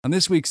On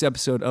this week's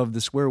episode of the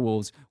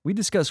Swearwolves, we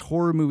discuss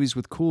horror movies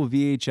with cool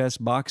VHS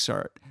box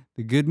art,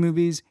 the good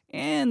movies,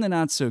 and the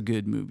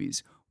not-so-good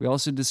movies. We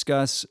also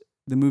discuss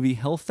the movie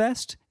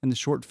Hellfest and the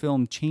short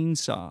film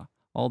Chainsaw.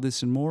 All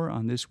this and more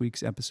on this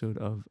week's episode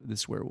of the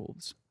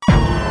Swearwolves.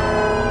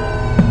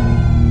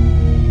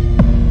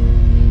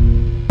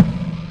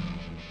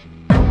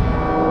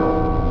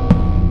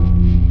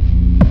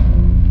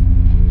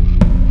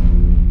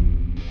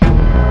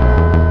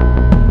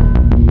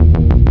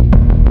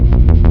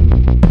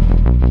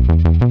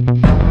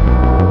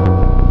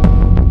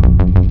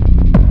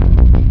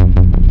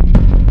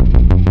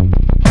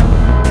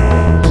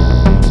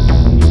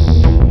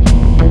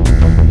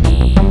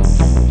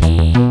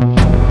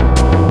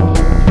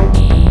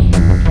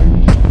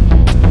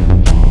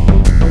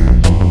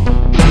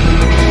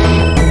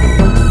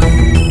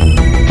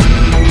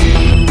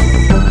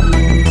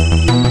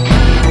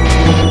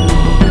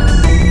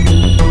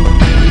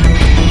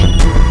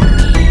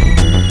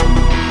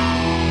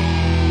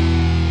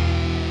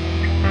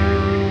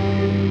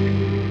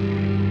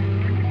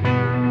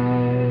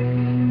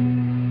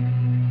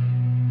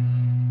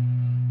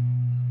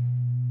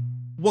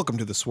 Welcome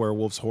to the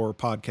Swearwolves Horror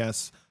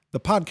Podcast, the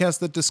podcast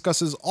that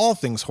discusses all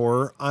things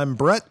horror. I'm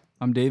Brett.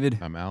 I'm David.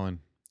 I'm Alan.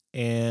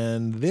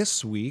 And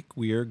this week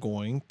we are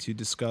going to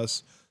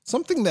discuss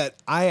something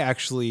that I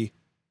actually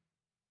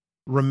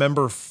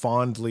remember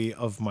fondly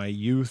of my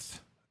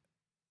youth,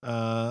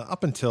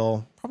 up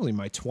until probably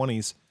my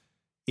 20s,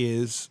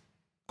 is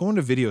going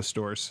to video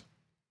stores.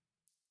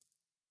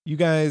 You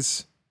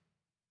guys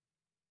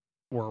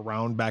were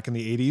around back in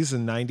the 80s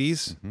and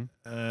 90s,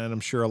 and I'm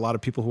sure a lot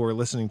of people who are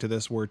listening to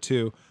this were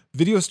too.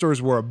 Video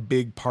stores were a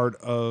big part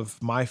of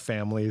my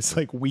family's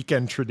like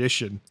weekend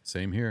tradition.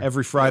 Same here.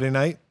 Every Friday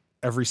night,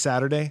 every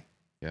Saturday,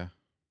 Yeah.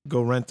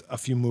 go rent a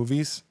few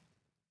movies,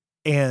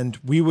 and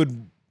we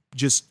would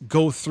just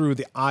go through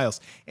the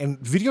aisles. And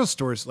video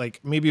stores,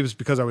 like maybe it was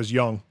because I was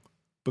young,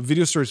 but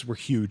video stores were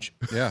huge.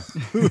 Yeah.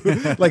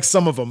 Like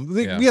some of them.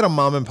 Yeah. We had a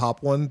mom and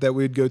pop one that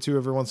we'd go to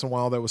every once in a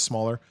while that was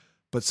smaller.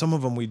 But some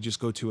of them we'd just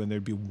go to and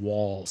there'd be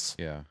walls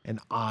Yeah. and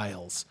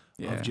aisles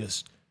Yeah. of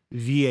just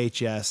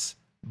VHS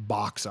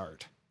box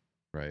art.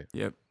 Right.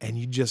 Yep.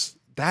 And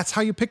that's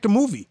how you picked a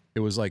movie. It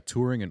was like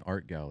touring an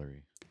art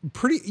gallery.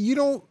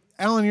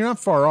 Alan, you're not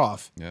far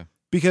off. Yeah.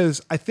 Because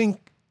I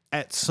think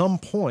at some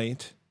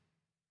point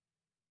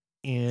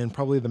in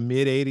probably the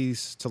mid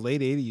 80s to late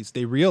 80s,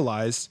 they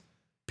realized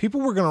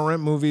people were going to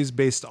rent movies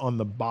based on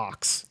the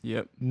box,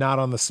 Yep. not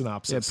on the Yeah,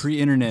 synopsis.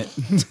 pre-internet.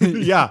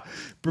 Yeah.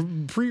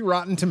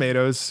 Pre-Rotten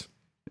Tomatoes.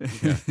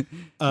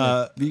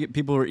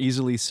 People were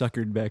easily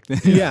suckered back then.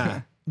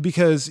 Yeah,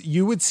 because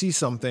you would see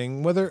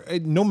something,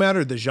 no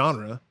matter the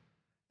genre,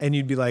 and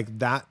you'd be like,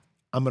 that,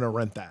 I'm going to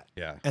rent that.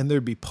 Yeah. And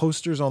there'd be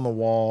posters on the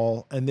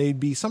wall, and they'd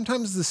be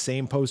sometimes the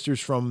same posters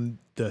from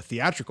the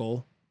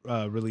theatrical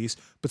release,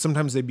 but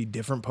sometimes they'd be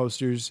different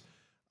posters.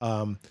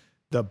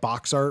 The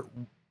box art,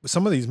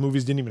 some of these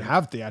movies didn't even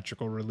have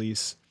theatrical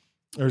release.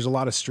 There's a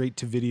lot of straight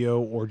to video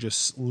or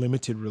just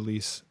limited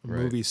release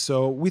movies.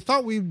 So we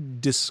thought we'd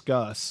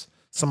discuss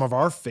some of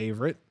our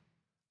favorite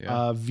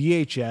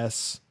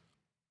VHS,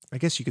 I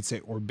guess you could say,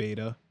 or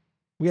beta.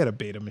 We had a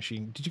beta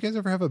machine. Did you guys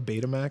ever have a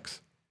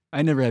Betamax?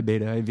 I never had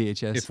beta. I had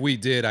VHS. If we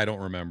did, I don't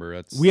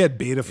remember. We had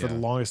beta for the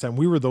longest time.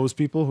 We were those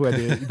people who had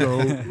to go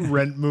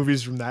rent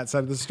movies from that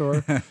side of the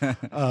store.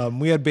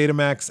 We had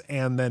Betamax,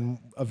 and then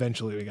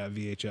eventually we got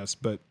VHS.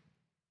 But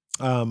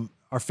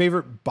our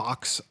favorite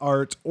box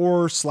art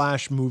or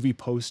 / movie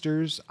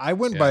posters, I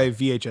went by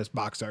VHS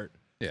box art.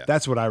 Yeah.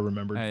 That's what I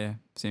remembered. Yeah,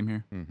 same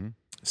here. Mm-hmm.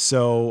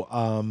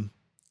 So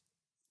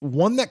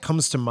one that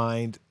comes to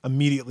mind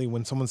immediately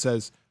when someone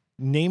says,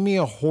 name me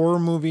a horror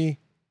movie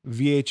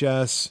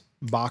VHS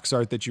box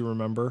art that you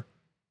remember,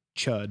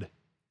 Chud.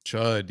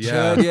 Chud.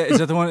 Yeah. Yeah, is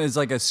that the one? It's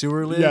like a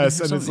sewer lid.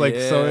 Yes, or and it's something? like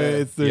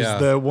there's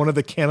the one of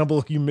the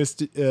cannibal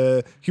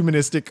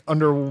humanistic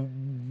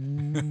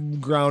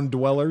underground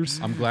dwellers.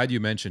 I'm glad you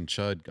mentioned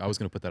Chud. I was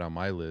going to put that on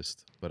my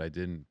list, but I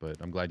didn't. But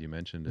I'm glad you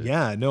mentioned it.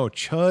 Yeah, no,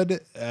 Chud.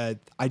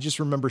 I just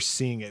remember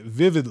seeing it,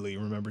 vividly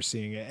remember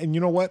seeing it. And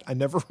you know what? I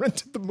never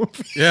rented the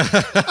movie. Yeah.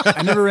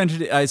 I never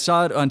rented it. I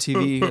saw it on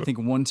TV, I think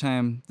one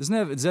time. Does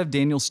it have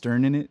Daniel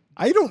Stern in it?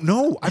 I don't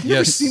know. I've never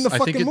Yes, seen the I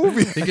think fucking it-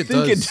 movie. I think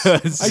it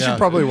does. I should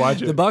probably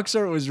watch it. The box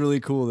art was really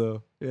cool,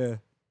 though. Yeah.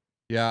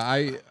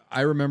 Yeah.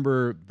 I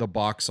remember the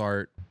box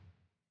art.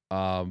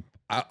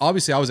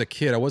 Obviously, I was a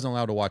kid. I wasn't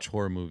allowed to watch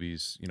horror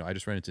movies. I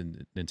just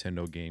rented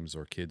Nintendo games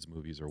or kids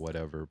movies or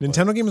whatever. but-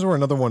 Nintendo games were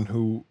another one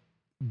who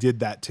did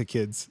that to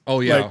kids. Oh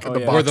yeah, Like the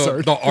where box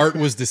art. the art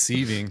was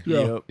deceiving. Yeah.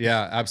 Yep.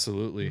 Yeah,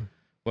 absolutely.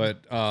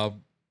 But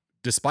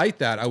despite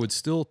that, I would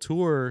still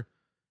tour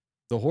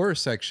the horror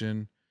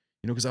section,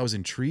 because I was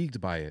intrigued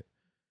by it.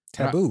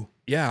 Taboo.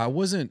 Yeah, I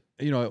wasn't,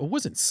 it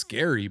wasn't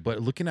scary, but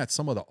looking at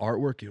some of the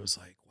artwork, it was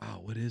like, wow,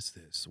 what is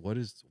this? What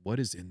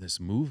is in this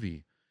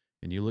movie?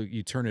 And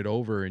you turn it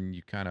over and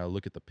you kind of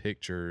look at the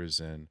pictures,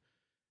 and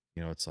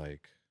it's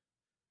like,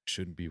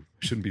 shouldn't be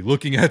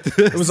looking at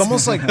this. It was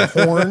almost like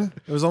porn.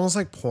 It was almost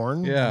like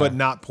porn, Yeah. but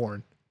not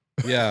porn.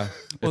 Yeah.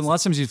 Well, and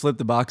lots of times you flip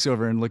the box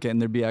over and look at it,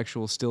 and there'd be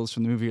actual stills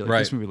from the movie. You're like,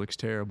 this Right. movie looks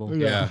terrible.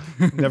 Yeah.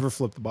 Never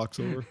flip the box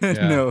over.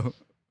 Yeah. No.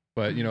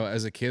 But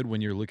as a kid,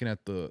 when you're looking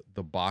at the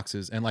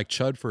boxes, and like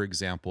Chud, for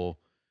example,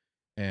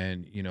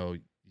 and you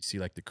see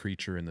like the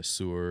creature in the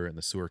sewer, and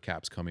the sewer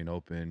caps coming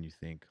open, you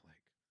think like,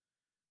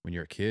 when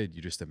you're a kid,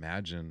 you just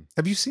imagine.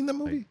 Have you seen that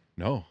movie? Like,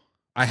 no,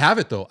 I have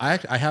it though. I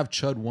have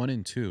Chud 1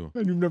 and 2.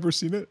 And you've never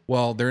seen it?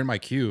 Well, they're in my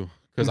queue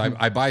because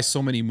I buy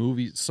so many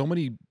movies, so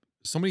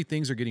many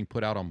things are getting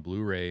put out on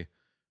Blu-ray.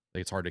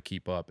 Like, it's hard to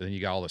keep up. And then you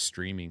got all the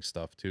streaming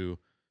stuff too.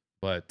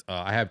 But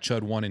I have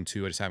Chud 1 and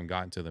 2. I just haven't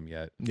gotten to them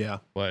yet. Yeah.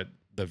 But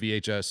the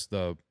VHS,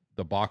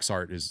 the box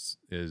art is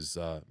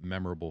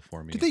memorable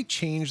for me. Did they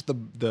change the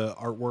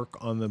artwork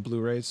on the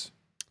Blu-rays?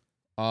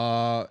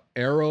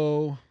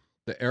 Arrow,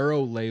 the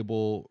Arrow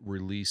label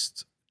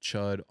released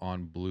Chud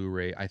on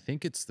Blu-ray. I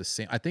think it's the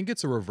same. I think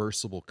it's a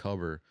reversible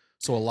cover.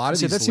 So a lot of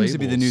these that seems to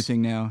be the new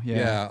thing now.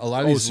 Yeah. A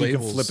lot of these so you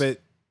labels. can flip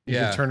it. You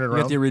Yeah. can turn it You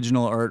around. got the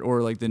original art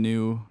or like the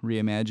new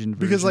reimagined version.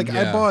 Because like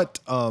I Yeah. bought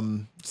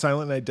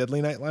Silent Night,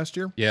 Deadly Night last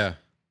year Yeah.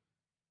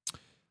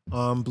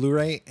 on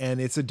Blu-ray, and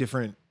it's a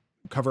different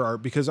cover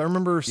art because I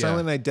remember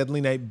Silent Night,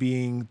 Deadly Night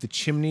being the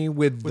chimney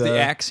with the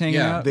axe hanging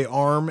out. the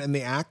arm and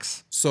the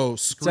axe. So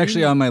It's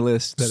actually on my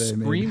list that I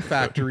made. Scream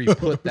Factory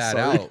put that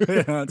out,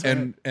 Yeah, it's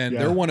and Yeah.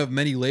 they're one of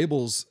many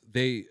labels.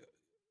 They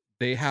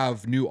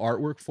have new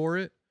artwork for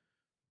it,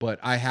 but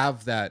I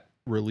have that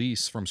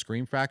release from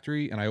Scream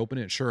Factory, and I open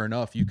it. Sure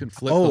enough, you can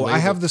flip. Oh, the label. I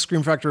have the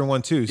Scream Factory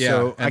one too, Yeah,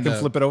 so I and can the-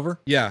 flip it over.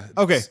 Yeah.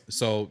 Okay.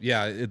 So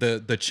yeah,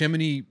 the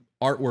chimney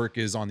artwork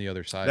is on the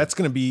other side. That's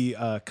going to be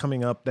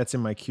coming up. That's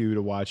in my queue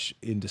to watch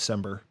in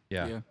December.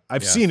 yeah.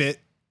 I've Yeah. seen it.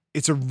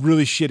 It's a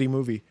really shitty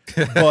movie,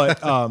 but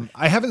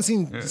I haven't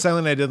seen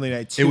Silent Night, Deadly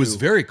Night 2. It was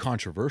very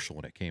controversial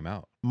when it came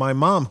out. My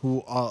mom,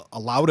 who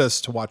allowed us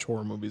to watch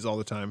horror movies all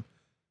the time,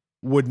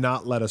 would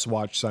not let us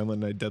watch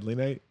Silent Night, Deadly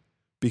Night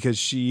because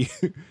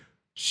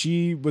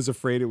she was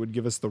afraid it would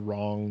give us the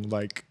wrong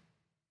like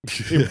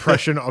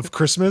impression of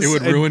Christmas. It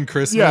would And- ruin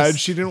Christmas. Yeah, and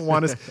she didn't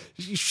want us.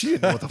 She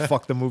didn't know what the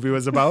fuck the movie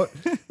was about.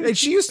 And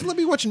she used to let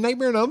me watch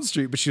Nightmare on Elm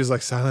Street, but she was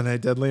like, Silent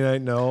Night, Deadly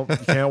Night. No, you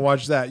can't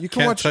watch that. You can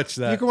Can't watch touch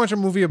that. You can watch a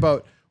movie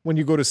about when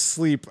you go to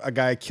sleep, a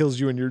guy kills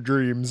you in your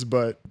dreams,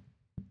 but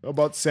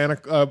about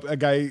a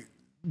guy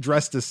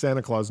dressed as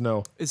Santa Claus.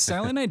 No, Is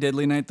Silent Night,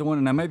 Deadly Night the one?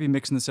 And I might be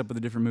mixing this up with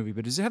a different movie,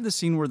 but does it have the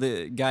scene where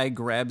the guy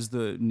grabs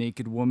the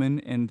naked woman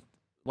and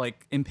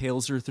like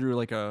impales her through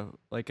like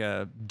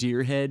a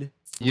deer head?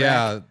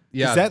 Yeah.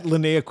 is that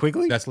Linnea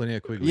Quigley? That's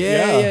Linnea Quigley?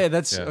 Yeah.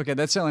 That's Yeah. okay.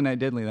 That's Silent Night,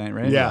 Deadly Night,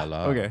 right? Yeah.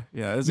 Okay.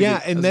 Yeah. That's Yeah, a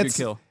good, and that's a that's-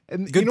 good kill.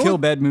 and Good you know kill,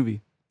 what? bad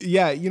movie.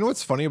 Yeah, you know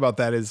what's funny about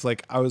that is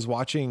like I was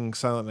watching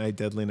Silent Night,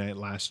 Deadly Night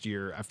last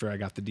year after I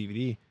got the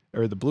DVD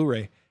or the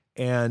Blu-ray,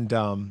 and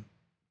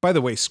by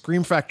the way,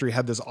 Scream Factory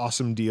had this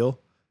awesome deal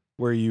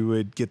where you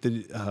would get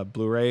the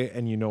Blu-ray,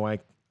 and I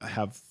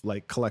have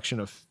like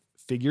collection of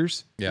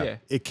figures. Yeah.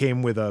 It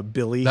came with a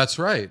Billy That's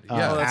right.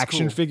 Yeah. Oh, that's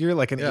action cool. figure,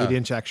 like an Yeah.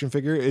 8-inch action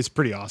figure. It's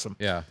pretty awesome.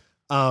 Yeah.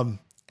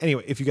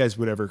 Anyway, if you guys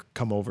would ever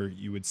come over,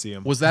 you would see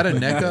them. Was that a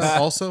NECA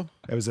also?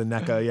 It was a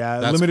NECA, yeah,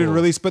 That's limited cool.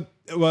 release, but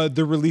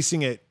they're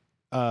releasing it.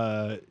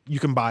 You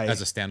can buy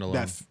As a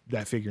standalone.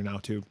 that figure now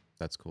too.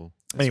 That's cool.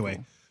 Anyway,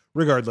 cool.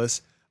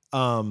 regardless,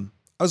 I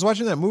was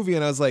watching that movie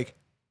and I was like,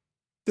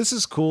 "This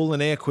is cool."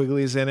 Linnea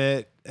Quigley's in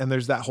it, and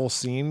there's that whole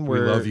scene We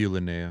where love you,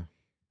 Linnea.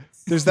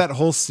 there's that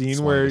whole scene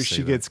Just wanted where to say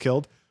she that. gets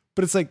killed,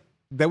 but it's like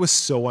that was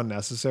so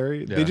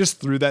unnecessary. Yeah. They just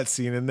threw that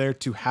scene in there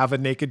to have a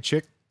naked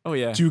chick Oh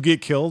yeah. to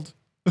get killed.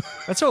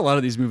 That's how a lot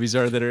of these movies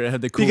are that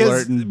had the cool Because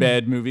art and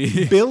bad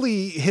movie.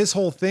 Billy, his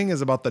whole thing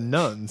is about the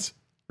nuns,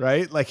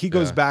 right? Like he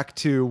goes Yeah. back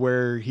to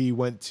where he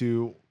went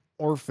to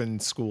orphan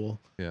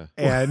school Yeah.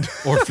 and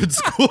Orphan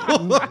school.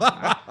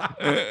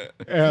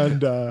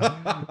 and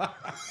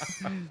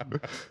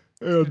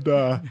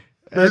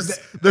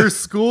There's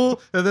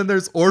school, and then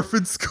there's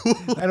orphan school.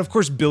 and of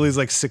course Billy's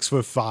like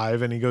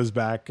 6'5", and he goes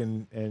back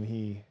and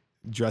he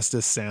dressed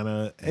as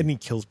Santa and he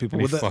kills people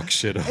And he with it. fucks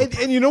shit up.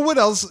 And you know what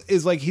else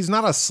is like? He's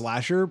not a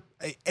slasher.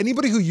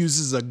 Anybody who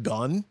uses a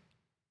gun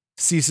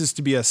ceases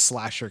to be a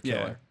slasher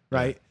killer,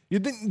 right?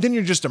 Then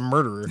you're just a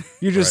murderer.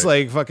 You're just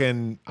Right. like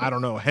fucking, I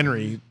don't know,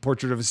 Henry,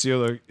 Portrait of a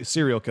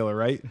Serial Killer,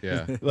 right?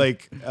 Yeah.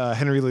 Like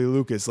Henry Lee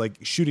Lucas, like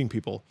shooting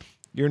people.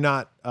 You're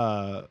not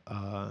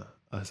a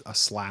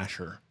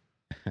slasher.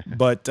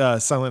 But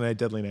Silent Night,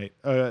 Deadly Night.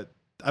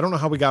 I don't know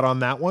how we got on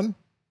that one.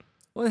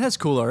 Well, it has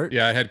cool art.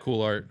 Yeah, I had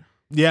cool art.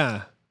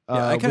 Yeah.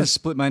 Yeah, I kind of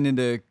split mine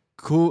into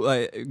cool,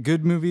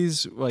 good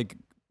movies, like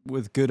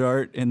with good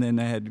art, and then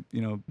I had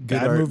good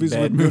Bad art, movies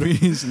bad with good-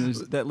 movies, and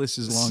that list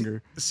is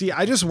longer. See,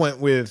 I just went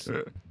with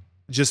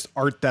just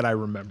art that I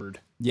remembered.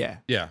 Yeah.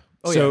 Yeah.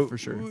 Oh So, yeah, for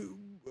sure.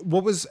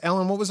 What was,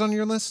 Alan, what was on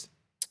your list?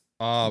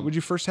 Uh, Would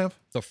you first have?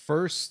 the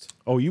first,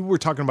 Oh, you were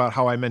talking about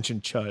how I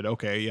mentioned Chud.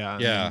 Okay, yeah.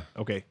 Yeah.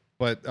 Okay.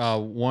 but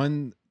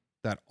one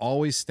that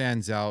always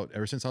stands out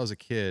ever since I was a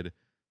kid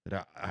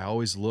that I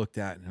always looked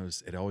at, and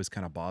it always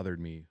kind of bothered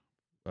me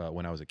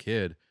when I was a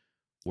kid,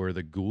 were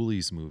the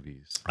Ghoulies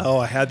movies. Oh,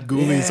 I had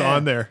Ghoulies Yeah.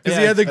 on there. Because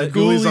he had the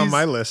Ghoulies on Ghoulies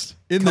my list.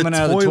 in Coming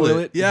out of the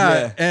toilet. Yeah.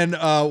 Yeah.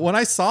 And when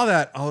I saw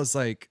that, I was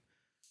like,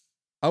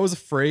 I was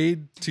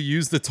afraid to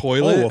use the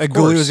toilet. Oh, of A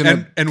ghoulie was course.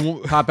 gonna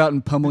and pop out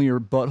and pummel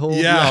your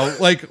butthole. yeah,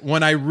 like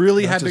when I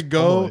really Not had to just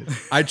go, pummel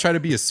I'd try to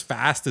be as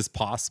fast as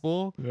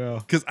possible Yeah.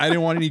 because I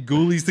didn't want any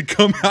ghoulies to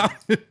come out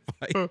and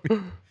fight me.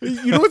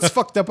 You know what's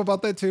fucked up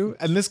about that too?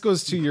 And this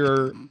goes to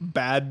your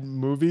bad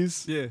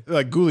movies. Yeah.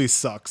 Like Ghoulies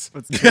sucks. By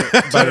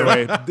the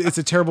way, it's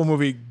a terrible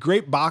movie.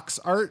 Great box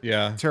art.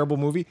 Yeah. Terrible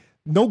movie.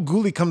 No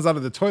ghoulie comes out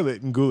of the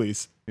toilet in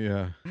Ghoulies.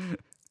 Yeah.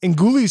 In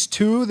Ghoulies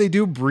 2, they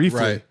do briefly.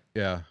 Right.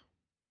 Yeah.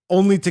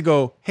 Only to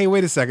go, hey,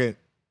 wait a second.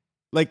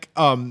 Like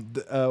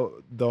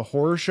the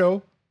horror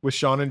show with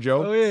Sean and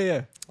Joe. Oh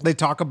yeah. They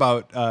talk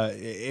about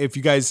if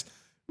you guys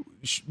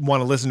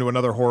want to listen to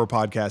another horror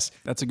podcast,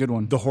 That's a good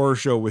one. the horror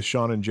show with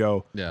Sean and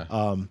Joe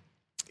Yeah.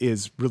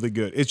 is really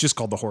good. It's just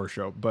called the horror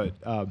show, but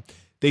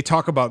they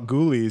talk about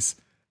Ghoulies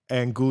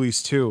and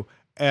Ghoulies 2.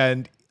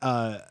 And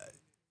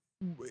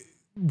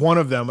one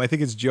of them, I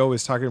think it's Joe,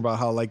 is talking about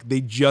how like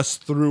they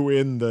just threw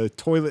in the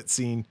toilet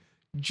scene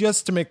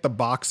just to make the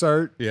box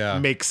art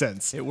make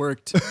sense. It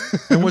worked.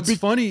 And what's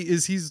funny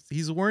is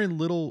he's wearing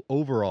little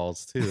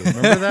overalls too.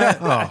 Remember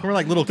that? We're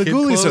like little The kid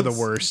Ghoulies are clothes.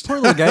 the worst. Poor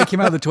little guy came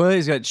out of the toilet.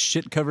 He's got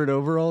shit covered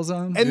overalls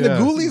on. And the Yeah.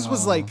 Ghoulies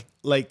was like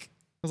I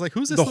was like,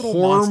 who's this the little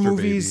horror monster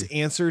movies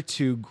baby? answer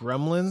to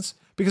Gremlins,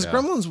 because Yeah.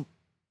 Gremlins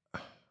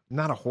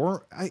not a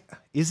horror.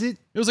 Is it?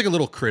 It was like a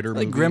little critter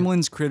Like movie.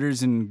 Gremlins,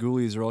 Critters, and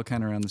Ghoulies are all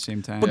kind of around the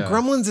same time. But Yeah.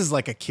 Gremlins is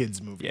like a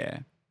kids movie. Yeah.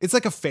 It's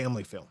like a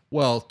family film.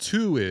 Well,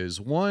 2 is.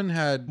 One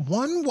had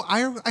One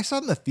I saw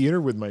it in the theater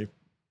with my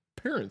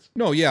parents.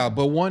 no, yeah,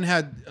 but one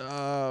had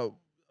a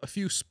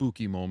few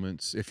spooky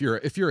moments. If you're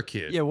a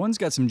kid, Yeah, one's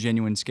got some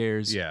genuine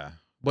scares. yeah.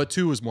 But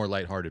 2 was more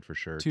lighthearted for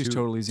sure. Two's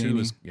totally Two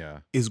zany. is, yeah,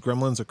 Is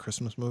Gremlins a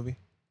Christmas movie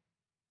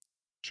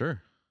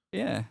sure,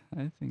 Yeah,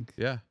 I think.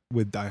 yeah.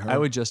 with Die Hard? I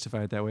would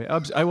justify it that way.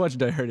 I watch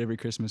Die Hard every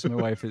Christmas. My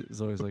wife is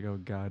always like, "Oh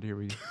God, here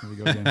we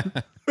go again."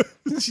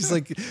 She's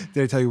like,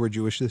 "Did I tell you we're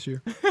Jewish this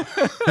year?"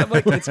 I'm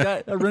like, it's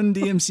got a Run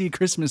DMC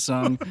Christmas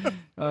song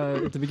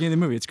at the beginning of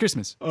the movie. It's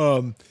Christmas.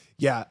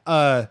 Yeah.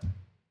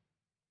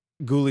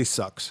 Ghoulie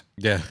sucks.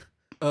 Yeah.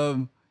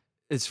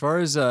 As far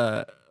as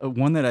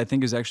one that I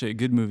think is actually a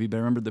good movie, but I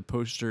remember the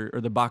poster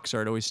or the box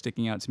art always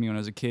sticking out to me when I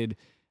was a kid.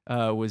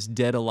 Was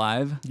Dead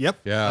Alive. Yep.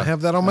 Yeah. I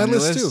have that on my On your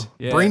list too.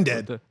 Yeah, Brain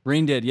with Dead.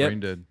 Brain Dead, yep. Brain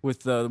Dead.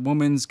 With the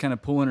woman's kind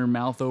of pulling her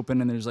mouth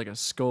open and there's like a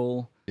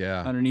skull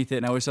Yeah. underneath it.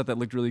 And I always thought that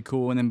looked really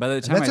cool. And then by the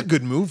And time that's a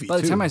good movie. by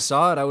the too. time I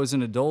saw it, I was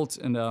an adult.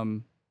 And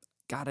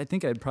God, I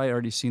think I'd probably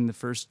already seen the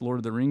first Lord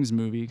of the Rings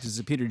movie because it's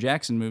a Peter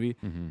Jackson movie.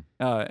 Mm-hmm.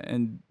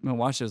 And when I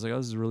watched it, I was like, oh,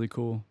 this is a really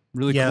cool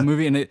Yeah. cool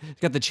movie. And it's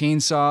got the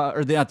chainsaw,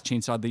 or not the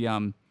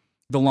chainsaw,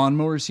 the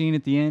lawnmower scene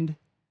at the end.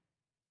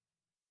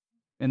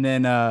 And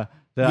then yeah.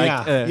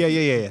 and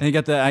Yeah. you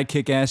got the I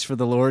kick ass for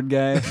the Lord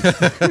guy.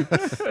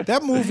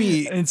 That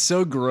movie. And it's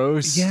so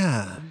gross.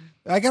 Yeah.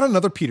 I got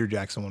another Peter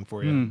Jackson one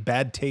for you.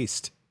 Bad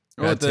Taste.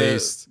 Or Bad the,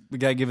 Taste. The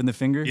guy giving the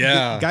finger.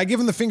 Yeah. Guy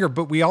giving the finger,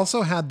 but we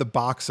also had the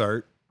box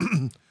art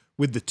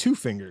with the 2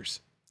 fingers.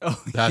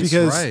 Oh, That's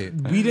Because right.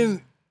 we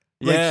didn't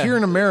like Yeah. here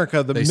in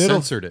America, They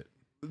censored it.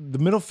 the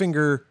middle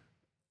finger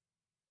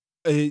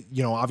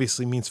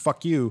obviously means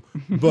fuck you,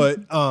 but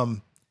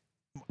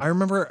I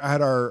remember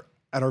at our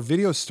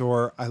video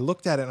store, I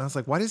looked at it and I was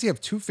like, why does he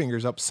have 2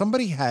 fingers up?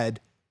 Somebody had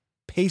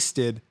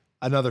pasted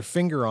another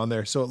finger on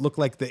there so it looked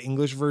like the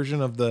English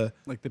version of the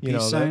like the you know,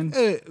 peace sign.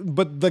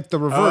 but like the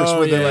reverse Oh,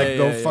 where they yeah, like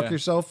go yeah, fuck yeah.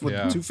 yourself with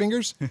Yeah. 2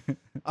 fingers.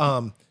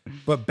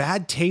 But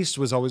Bad Taste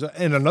was always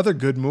and another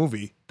good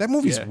movie. That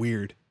movie's Yeah.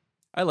 weird.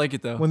 I like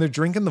it though. When they're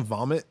drinking the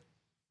vomit,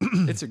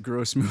 It's a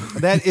gross movie.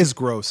 that is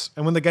gross.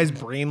 And when the guy's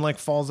brain like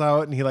falls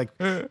out and he like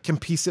can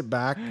piece it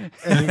back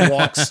and he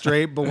walks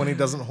straight, but when he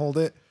doesn't hold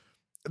it,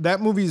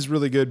 that movie is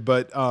really good.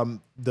 But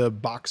the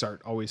box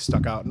art always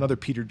stuck out. Another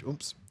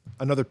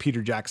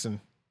Peter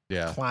Jackson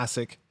Yeah.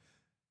 classic,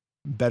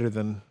 better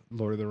than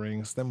Lord of the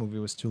Rings. That movie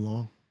was too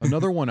long.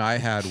 Another one I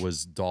had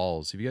was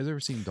Dolls. Have you guys ever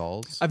seen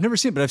Dolls? I've never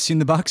seen it, but I've seen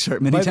the box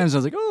art many But- times. I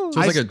was like, oh, So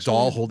it's like a I-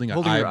 doll holding an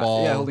holding her eye-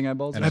 eyeball. yeah, holding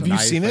eyeballs. and Have a you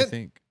knife, seen I it?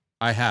 think.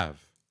 I have.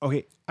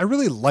 Okay, I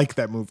really like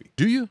that movie.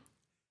 Do you?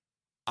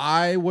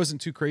 I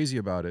wasn't too crazy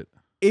about it.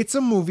 It's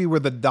a movie where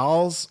the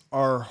dolls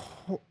are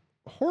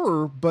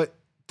horror, but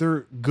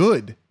they're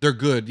good. They're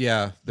good,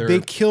 yeah. They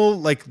kill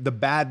like the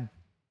bad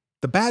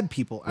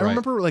people. I Right.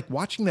 remember like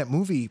watching that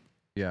movie.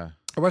 yeah.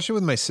 I watched it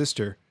with my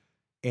sister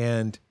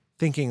and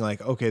thinking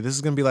like, okay, this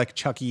is gonna be like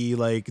Chucky,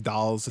 like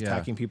dolls Yeah.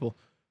 attacking people.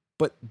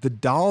 But the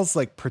dolls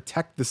like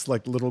protect this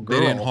like little girl.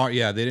 They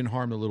didn't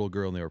harm the little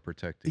girl and they were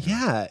protecting her.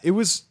 Yeah, it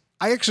was.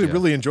 I actually Yeah.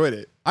 really enjoyed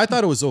it. I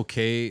thought it was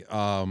okay.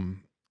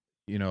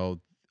 You know,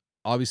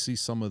 obviously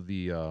some of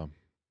the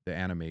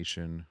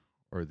animation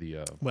or the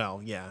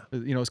Well, yeah,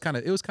 it was kind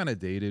of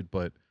dated,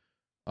 but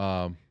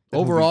movie-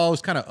 overall I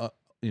was kind of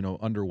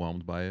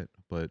underwhelmed by it.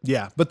 But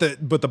yeah. But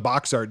the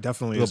box art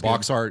definitely the is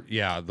box good. art,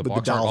 yeah, the With the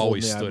box art doll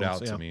always holding the stood out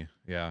eyeballs, to yeah. me.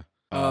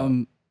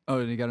 Yeah. oh,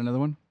 you got another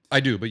one? I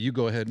do, but you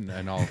go ahead and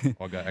I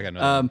got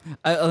another one.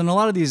 And a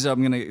lot of these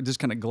I'm gonna just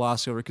kind of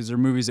gloss over because they're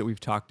movies that we've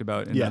talked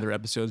about in Yeah. other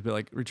episodes. But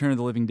like Return of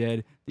the Living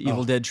Dead, the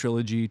Evil Dead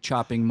trilogy,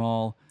 Chopping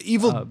Mall,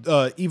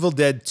 Evil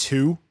Dead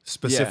 2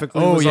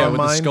 specifically Oh, was yeah, on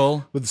with the mine.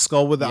 skull. With the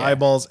skull with the Yeah.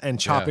 eyeballs, and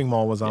Chopping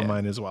Mall was on Yeah.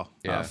 mine as well.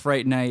 Yeah.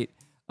 Fright Night.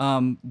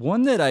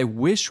 One that I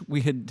wish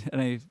we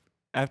had,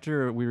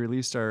 after we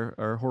released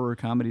our horror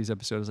comedies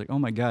episode, I was like, oh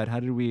my God, how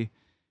did we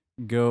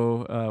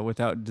go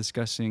without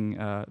discussing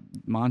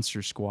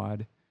Monster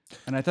Squad?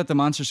 And I thought the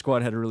Monster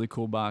Squad had a really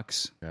cool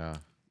box Yeah.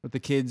 with the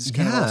kids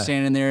kind of all Yeah.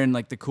 standing there in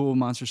like the cool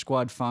Monster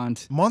Squad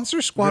font.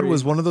 Monster Squad Very-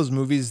 was one of those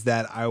movies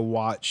that I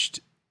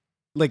watched,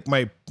 like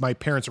my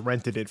parents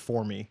rented it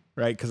for me,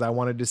 right? Because I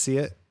wanted to see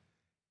it.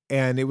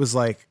 And it was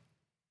like,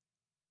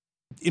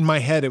 in my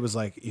head, it was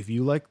like, if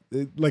you like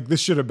this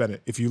should have been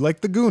it. If you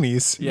like the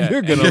Goonies, Yeah, you're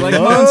and gonna you like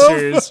love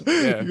monsters.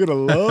 Yeah. You're gonna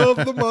love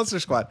the Monster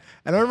Squad.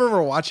 And I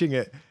remember watching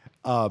it.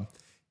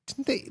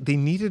 Didn't they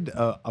needed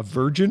a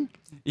virgin?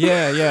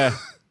 Yeah.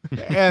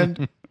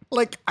 And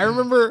like I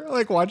remember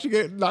like watching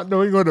it, not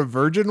knowing what a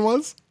virgin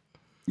was.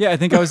 Yeah, I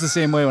think I was the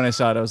same way when I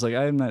saw it. I was like,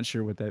 I'm not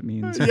sure what that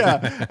means.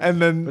 Yeah,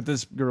 and then But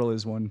this girl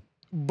is one.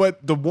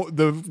 but the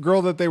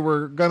girl that they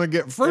were gonna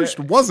get first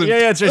wasn't.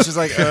 Yeah, it's just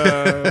like,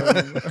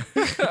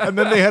 And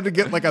then they had to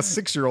get like a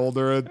 6-year-old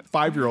or a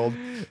 5-year-old.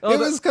 Oh, It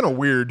was kind of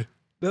weird.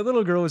 that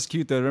little girl was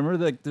cute though. Remember,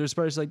 like, there's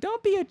parts like,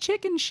 don't be a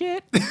chicken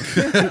shit.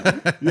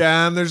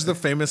 Yeah, and there's the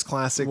famous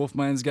classic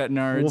Wolfman's got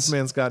nards.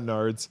 Wolfman's Got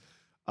Nards.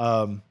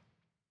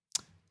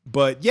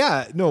 But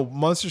yeah, no,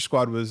 Monster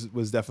Squad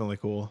was definitely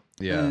cool.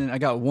 Yeah. And I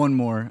got one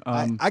more. Go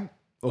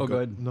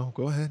ahead. No,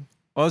 go ahead.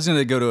 I was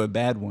gonna go to a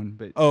bad one,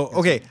 but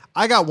Okay.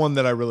 I got one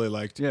that I really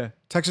liked. yeah.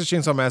 Texas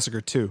Chainsaw Massacre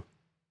 2.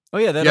 Oh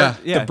yeah, that Yeah,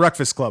 yeah. The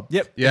Breakfast Club.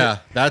 Yep. Yeah,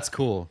 that's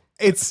cool.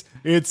 It's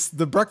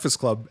the Breakfast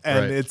Club, and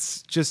Right.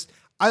 it's just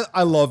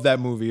I love that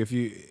movie. If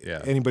you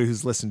Yeah. anybody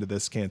who's listened to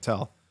this can't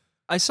tell.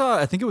 I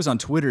think it was on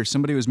Twitter.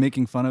 Somebody was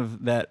making fun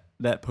of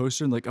that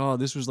poster and like, oh,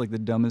 this was like the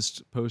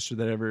dumbest poster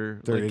that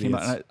ever They're like, came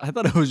out. idiots. And I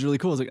thought it was really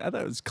cool. I was like, I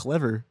thought it was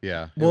clever.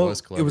 Yeah, Well, it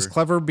was clever. It was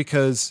clever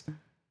because,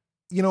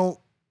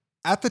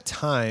 at the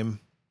time,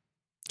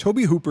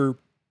 Toby Hooper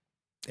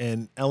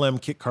and LM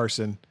Kit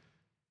Carson,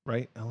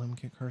 right? LM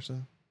Kit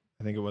Carson,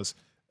 I think it was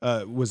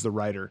the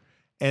writer,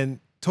 and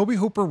Toby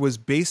Hooper was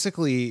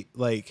basically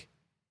like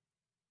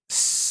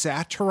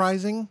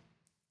satirizing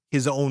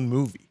his own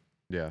movie.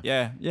 Yeah.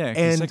 Yeah. The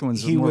And second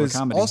one's he more was of a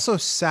comedy. also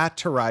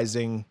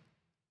satirizing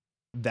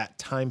that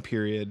time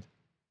period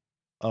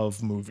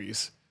of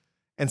movies.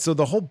 And so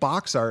the whole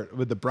box art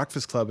with the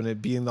Breakfast Club and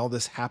it being all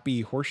this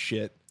happy horse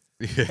shit,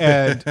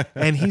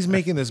 and he's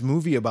making this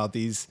movie about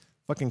these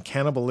fucking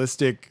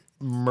cannibalistic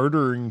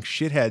murdering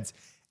shitheads.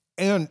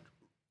 And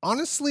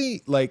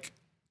honestly, like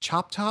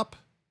Chop Top,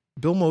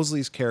 Bill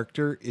Moseley's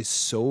character is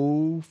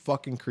so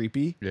fucking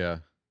creepy. Yeah.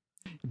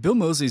 Bill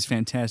Moseley's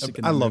fantastic.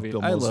 In I that love movie.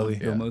 Bill I Moseley. love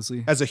Bill Yeah.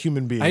 Moseley. As a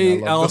human being, I love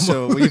Bill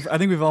also, Moseley. I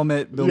think we've all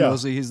met Bill Yeah.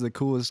 Moseley. He's the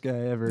coolest guy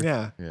ever.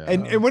 Yeah. Yeah.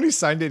 And when he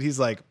signed it, he's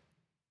like,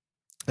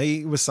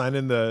 he was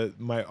signing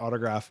my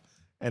autograph,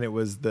 and it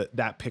was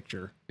that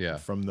picture Yeah.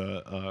 from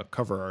the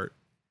cover art.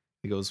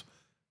 He goes,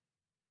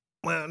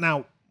 well,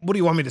 now, what do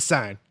you want me to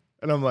sign?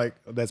 And I'm like,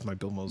 oh, that's my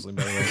Bill Moseley,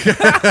 by the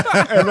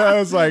way. And I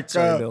was like,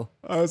 Sorry, Bill.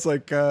 I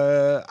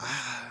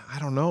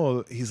don't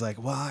know. He's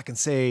like, well, I can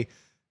say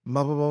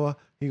blah, blah, blah, blah.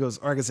 He goes,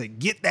 or I can say,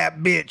 get that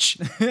bitch.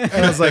 And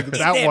I was like,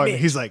 that one. bitch.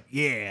 He's like,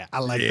 yeah, I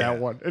like Yeah. that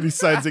one. And he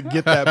signs it,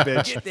 get that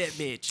bitch. Get that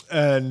bitch.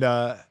 And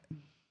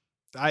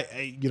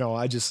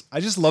I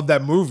just love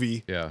that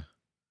movie. Yeah.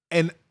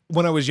 And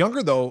when I was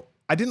younger, though,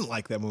 I didn't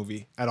like that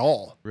movie at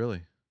all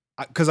Really?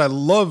 because I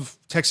love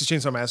Texas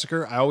Chainsaw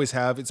Massacre. I always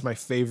have. It's my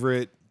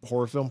favorite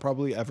horror film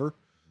probably ever.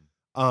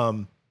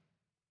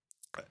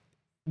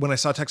 When I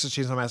saw Texas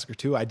Chainsaw Massacre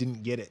 2, I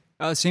didn't get it.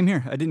 Same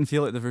here. I didn't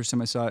feel it the first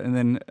time I saw it, and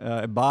then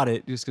I bought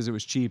it just because it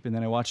was cheap, and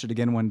then I watched it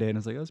again one day, and I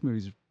was like, oh, this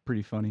movie's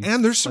pretty funny.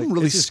 And there's some Like,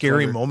 really it's just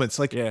scary clever. moments.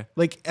 Like, Yeah.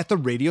 like at the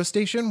radio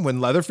station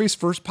when Leatherface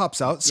first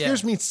pops out,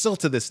 scares me still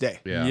to this day.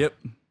 Yeah. Yep.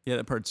 Yeah,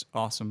 that part's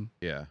awesome.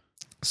 Yeah.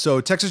 So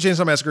Texas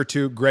Chainsaw Massacre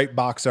 2, great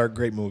box art,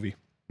 great movie.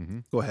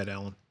 Mhm. Go ahead,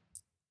 Alan.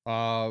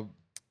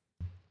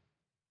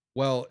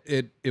 Well,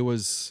 it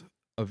was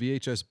a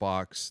VHS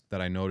box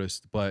that I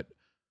noticed, but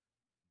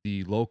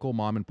the local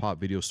mom and pop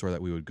video store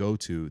that we would go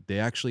to, they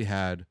actually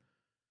had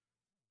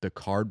the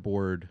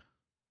cardboard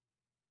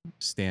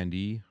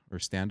standee or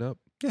stand up.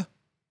 Yeah.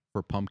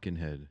 For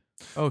Pumpkinhead.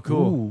 Oh,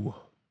 cool. Ooh.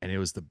 And it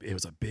was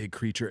a big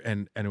creature.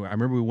 And I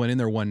remember we went in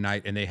there one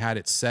night and they had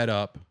it set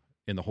up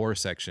in the horror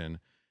section,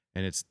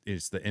 and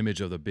it's the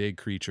image of the big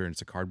creature and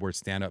it's a cardboard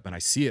stand up, and I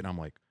see it and I'm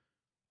like,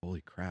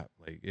 holy crap.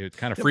 Like it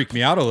kind of freaked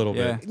me out a little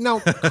Yeah. bit. Now,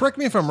 correct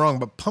me if I'm wrong,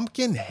 but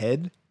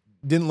Pumpkinhead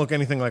didn't look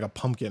anything like a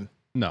pumpkin.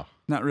 No.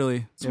 Not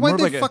really. So Yeah, why'd more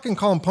they of like fucking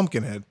call him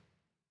Pumpkinhead?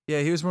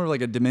 yeah, he was more of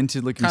like a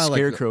demented-looking Kinda like the-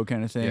 scarecrow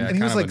kind of thing. Yeah. And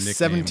he was kind of like a nickname.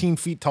 17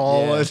 feet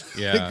tall. Yeah.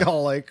 And Yeah.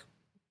 all like,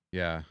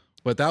 Yeah.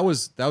 But that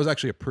was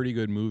actually a pretty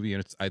good movie,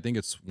 and I think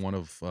it's one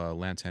of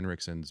Lance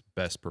Henriksen's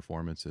best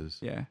performances.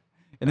 Yeah.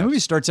 And the movie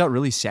starts out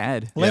really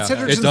sad. Lance Yeah,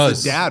 Hendrickson's it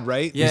does. the dad,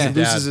 right? Yeah. He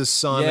loses his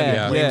son and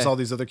Yeah. he blames Yeah. all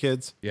these other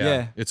kids.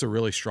 Yeah, it's a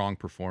really strong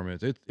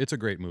performance. It's a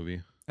great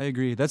movie. I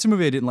agree. That's a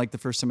movie I didn't like the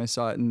first time I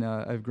saw it, and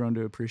I've grown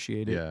to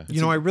appreciate it. Yeah.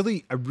 You know, I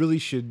really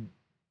should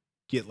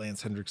get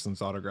Lance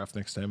Hendrickson's autograph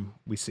next time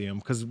we see him,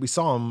 because we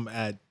saw him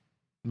at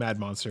Mad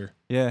Monster.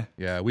 Yeah.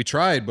 Yeah, we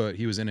tried, but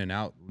he was in and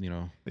out,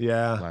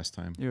 Yeah. last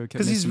time.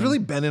 Because he's really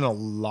been in a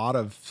lot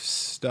of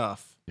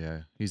stuff.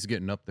 Yeah, he's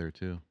getting up there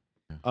too.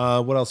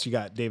 What else you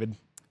got, David?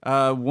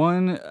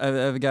 One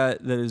I've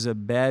got that is a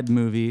bad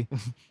movie.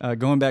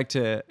 Going back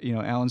to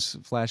Alan's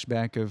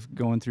flashback of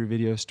going through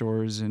video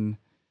stores and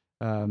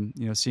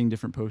seeing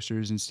different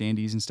posters and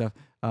standees and stuff.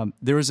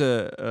 There was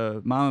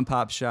a mom and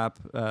pop shop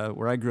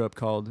where I grew up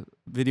called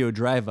Video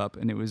Drive Up,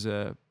 and it was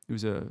a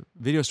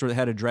video store that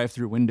had a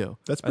drive-through window.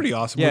 That's pretty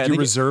awesome. yeah, Would you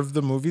reserve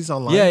the movies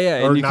online?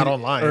 Yeah. Or and not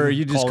online. Or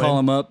you just call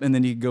in. them up, and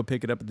then you could go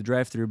pick it up at the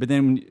drive-through. But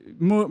then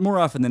more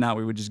often than not,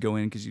 we would just go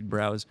in because you'd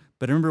browse.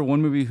 But I remember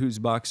one movie whose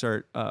box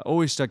art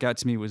always stuck out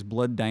to me was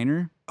Blood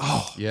Diner.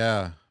 Oh,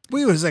 Yeah.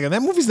 wait a second.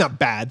 That movie's not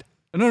bad.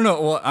 No.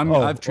 Well,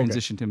 I've okay.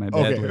 transitioned to my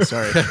bad Okay. list.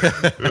 Sorry.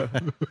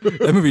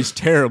 That movie's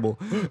terrible.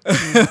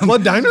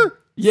 Blood Diner?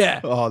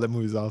 Yeah. Oh, that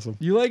movie's awesome.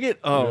 You like it?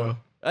 Oh.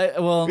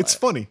 It's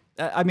funny.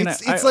 I mean,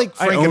 it's like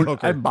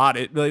Frankenhooker. I bought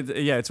it.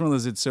 It's one of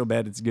those "it's so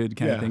bad it's good"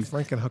 kind of things.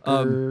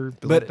 Frankenhooker.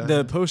 But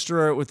the poster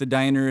art with the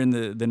diner and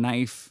the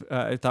knife,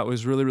 I thought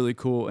was really, really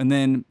cool. And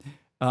then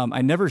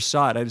I never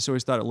saw it. I just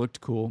always thought it looked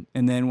cool.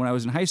 And then when I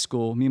was in high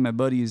school, me and my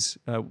buddies,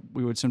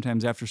 we would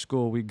sometimes after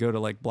school we'd go to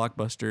like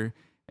Blockbuster,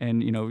 and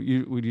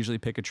we'd usually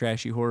pick a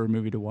trashy horror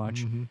movie to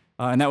watch.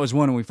 And that was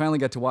one, and we finally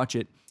got to watch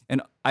it.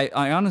 And I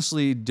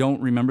honestly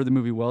don't remember the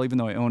movie well, even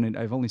though I own it.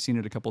 I've only seen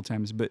it a couple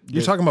times. But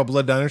You're talking about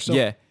Blood Diner still?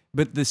 yeah.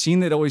 But the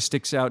scene that always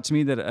sticks out to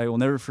me that I will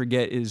never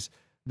forget is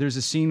there's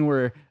a scene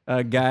where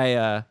a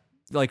guy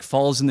like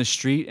falls in the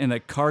street and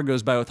a car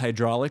goes by with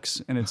hydraulics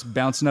and it's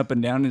bouncing up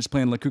and down and it's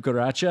playing La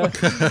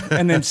Cucaracha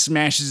and then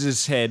smashes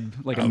his head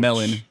like a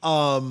melon.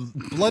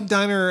 Blood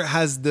Diner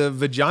has the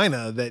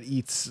vagina that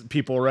eats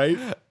people, right?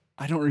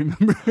 I don't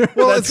remember.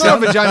 Well, it's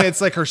not a vagina.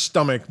 It's like her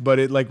stomach, but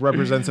it like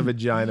represents a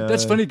vagina.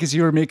 That's funny because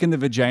you were making the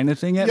vagina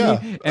thing at Yeah.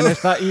 me, and I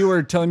thought you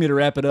were telling me to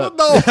wrap it up.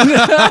 No, I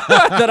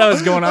thought I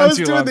was going on I was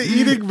too doing long. the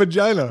eating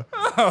vagina.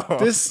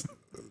 This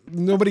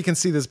nobody can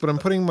see this, but I'm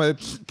putting my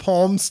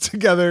palms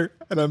together,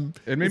 and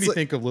It made me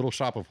think of Little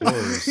Shop of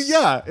Horrors.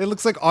 yeah, it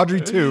looks like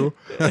Audrey 2,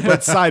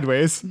 but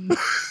sideways.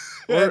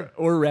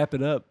 or wrap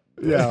it up.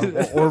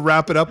 Yeah, or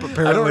wrap it up.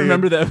 Apparently, I don't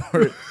remember that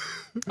part.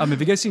 Have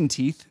you guys seen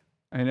Teeth?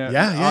 I know.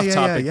 Yeah, off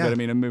topic, yeah. but I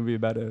mean a movie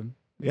about a.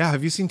 Yeah,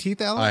 have you seen Teeth,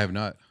 Alan? I have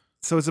not.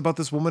 So it's about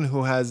this woman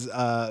who has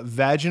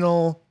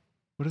vaginal.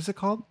 What is it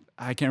called?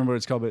 I can't remember what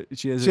it's called, but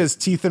she has. She has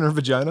teeth in her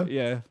vagina.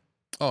 Yeah.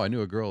 Oh, I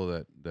knew a girl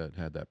that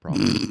had that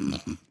problem.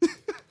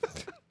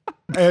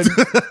 And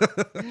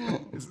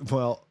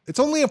well, it's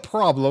only a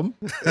problem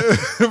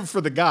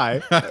for the guy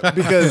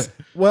because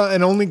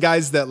and only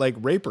guys that like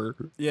rape her,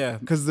 Yeah.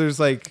 because there's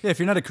like Yeah. If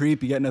you're not a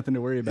creep, you got nothing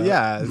to worry about.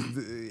 yeah,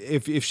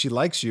 if she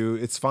likes you,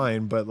 it's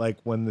fine. But like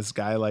when this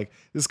guy's like,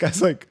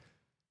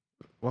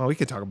 well, we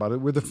could talk about it.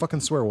 We're the fucking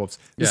Swearwolves.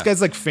 This Yeah.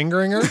 guy's like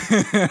fingering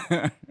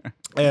her,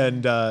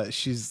 and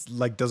she's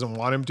like doesn't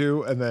want him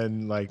to, and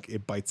then like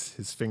it bites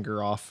his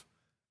finger off,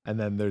 and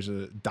then there's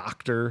a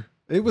doctor.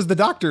 It was the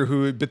doctor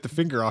who bit the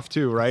finger off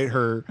too, right?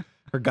 Her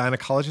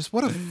gynecologist.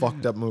 What a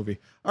fucked up movie.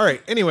 All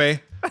right.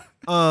 Anyway,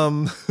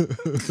 You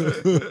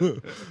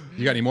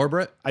got any more,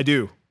 Brett? I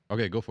do.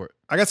 Okay, go for it.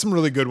 I got some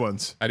really good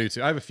ones. I do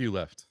too. I have a few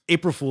left.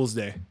 April Fool's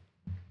Day.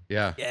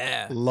 Yeah.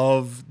 Yeah.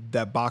 Love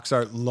that box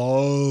art.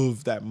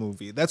 Love that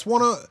movie. That's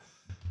one of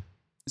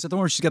Is that the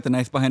one where she's got the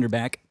knife behind her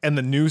back? and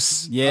the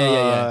noose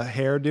Yeah.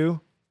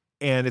 hairdo.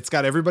 And it's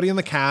got everybody in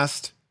the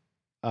cast,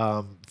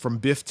 from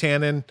Biff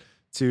Tannen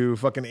to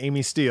fucking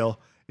Amy Steele.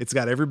 It's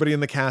got everybody in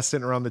the cast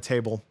sitting around the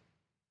table.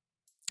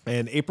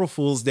 And April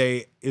Fool's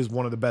Day is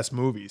one of the best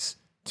movies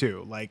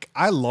too. Like,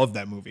 I love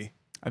that movie.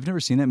 I've never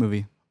seen that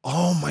movie.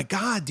 Oh my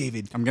God,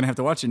 David. I'm gonna have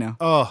to watch it now.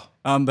 Oh,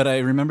 But I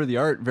remember the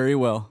art very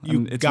well.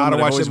 You It's gotta one that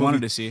I've watch always that wanted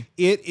movie. to see.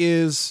 it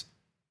is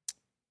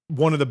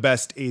one of the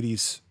best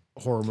 80s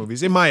horror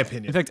movies, in my In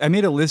opinion. fact, I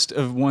made a list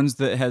of ones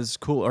that has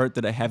cool art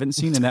that I haven't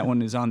seen, and that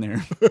one is on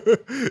there.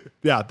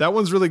 Yeah, that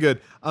one's really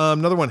good.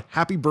 Another one,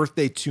 Happy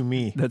Birthday to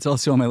Me. That's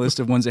also on my list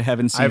of ones I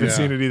haven't seen. I haven't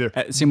seen it either.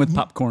 Same with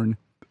Popcorn.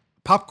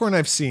 Popcorn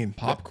I've seen.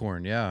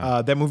 Popcorn,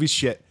 yeah. That movie's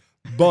shit.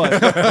 But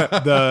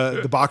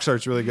the box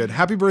art's really good.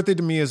 Happy Birthday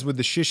to Me is with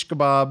the shish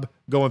kebab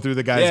going through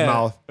the guy's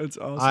mouth. That's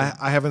awesome.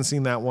 I haven't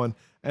seen that one.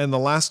 And the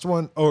last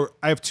one, or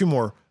I have two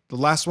more. The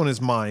last one is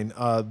mine.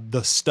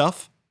 The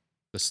Stuff,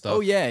 The stuff. Oh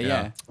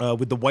yeah.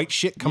 with the white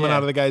shit coming Yeah.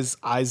 out of the guy's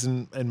eyes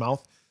and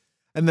mouth.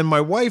 And then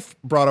my wife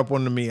brought up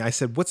one to me. I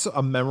said, what's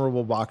a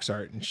memorable box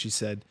art? And she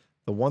said,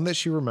 the one that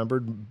she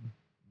remembered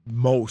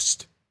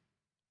most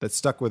that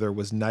stuck with her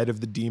was Night of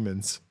the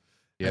Demons.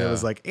 And it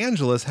was like,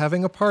 Angela's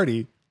having a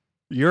party.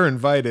 You're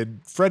invited.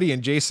 Freddie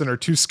and Jason are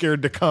too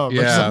scared to come or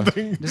Yeah.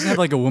 something. Doesn't it have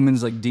like a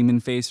woman's like demon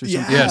face or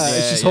Yeah, something?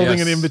 Yes. she's Yeah,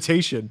 holding an yes.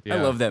 invitation. Yeah.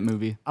 I love that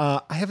movie.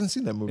 I haven't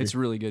seen that movie. It's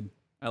really good.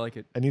 I like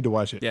it. I need to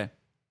watch it. Yeah.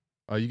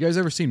 You guys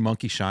ever seen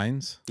Monkey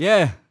Shines?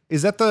 Yeah.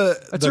 Is that the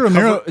That's the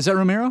Romero. cover- Is that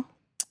Romero?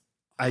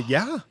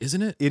 Yeah,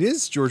 Isn't it? it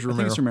is George I think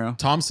Romero. it's Romero.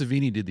 Tom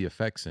Savini did the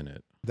effects in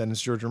it. Then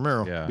it's George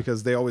Romero. Yeah.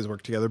 Because they always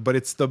work together. But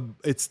it's the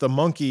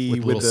monkey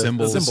With little the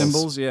symbols. The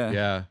symbols. symbols, yeah.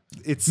 Yeah.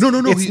 It's No,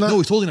 It's not,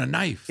 he's holding a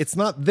knife. It's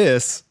not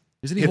this.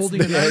 Isn't he it's holding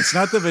the- a Yeah, knife? it's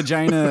not the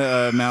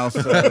vagina mouth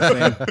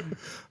thing.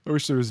 I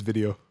wish there was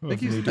video. I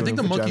think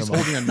the monkey's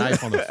holding a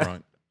knife on the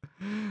front.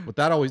 But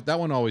that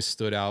one always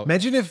stood out.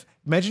 Imagine if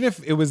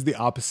it was the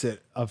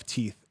opposite of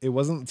teeth. It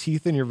wasn't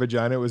teeth in your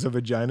vagina. It was a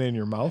vagina in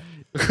your mouth.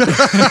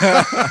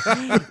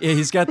 Yeah,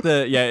 he's got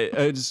the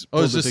just Oh,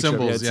 pulled it's the just picture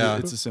up. symbols, yeah.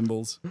 It's the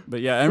symbols.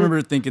 But yeah, I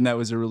remember thinking that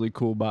was a really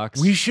cool box.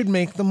 We should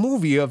make the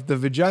movie of the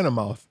vagina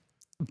mouth.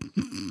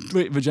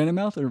 Wait, vagina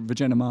mouth or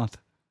vagina moth?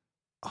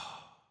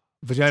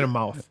 Vagina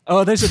mouth.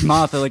 Oh, they said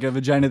moth, like a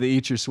vagina that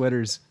eats your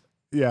sweaters.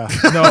 Yeah.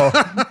 No.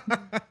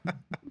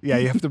 Yeah,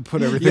 you have to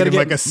put everything in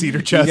like a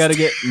cedar chest. You got to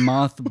get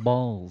moth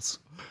balls.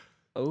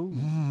 Oh,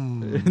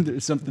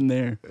 there's something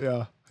there.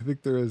 Yeah, I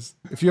think there is.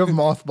 If you have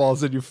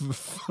mothballs and you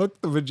fuck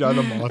the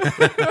vagina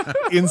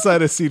moth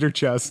inside a cedar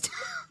chest,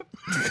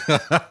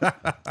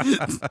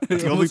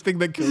 the only thing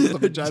that kills the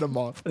vagina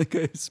moth. Like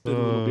I spit a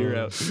little beer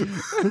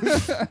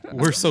out.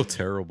 We're so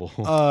terrible.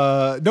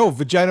 No,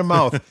 vagina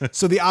mouth.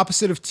 So the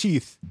opposite of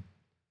teeth.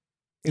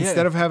 Yeah.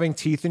 Instead of having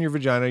teeth in your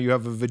vagina, you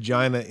have a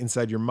vagina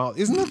inside your mouth.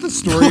 Isn't that the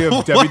story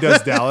of Debbie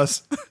Does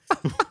Dallas?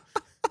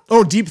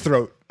 Oh, Deep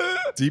Throat.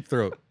 Deep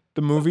throat.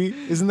 The movie.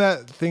 Isn't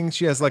that thing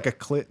she has like a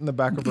clit in the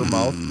back of her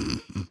mouth?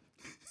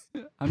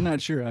 I'm not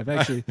sure. I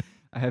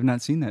have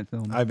not seen that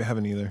film. I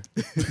haven't either.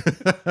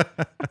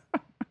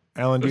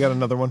 Alan, do you got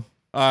another one?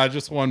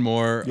 Just one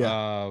more.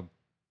 Yeah.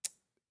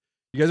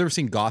 You guys ever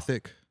seen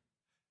Gothic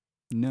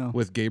No.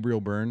 with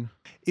Gabriel Byrne?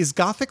 Is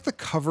Gothic the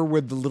cover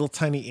with the little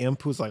tiny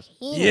imp who's like,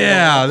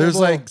 Yeah,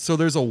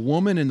 there's a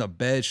woman in the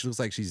bed. She looks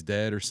like she's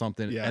dead or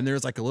something. Yeah. And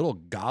there's like a little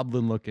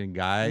goblin looking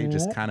guy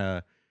just kind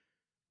of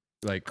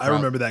like. I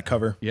remember that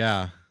cover.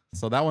 Yeah.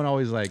 So that one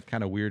always like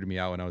kind of weirded me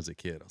out when I was a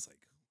kid. I was like,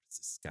 what's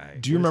this guy?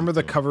 Do you remember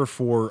the cover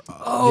for?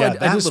 I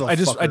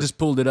just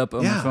pulled it up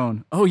on Yeah. my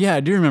phone. Oh yeah, I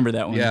do remember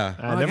that one. Yeah.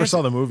 I never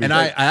saw the movie. And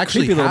I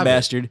actually Creepy little have it.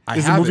 bastard. I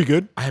Is the have movie it.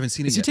 good? I haven't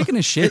seen it Is he yet. taking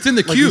a shit? It's in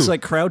the Like queue. he's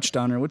like crouched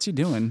on her. What's he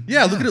doing?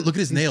 Yeah, look at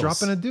his nails.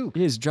 dropping a duke.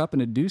 He's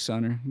dropping a deuce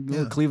on her. A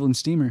little Yeah. Cleveland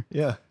steamer.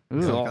 Yeah,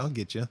 Ugh. I'll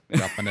get you.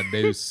 Dropping a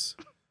deuce.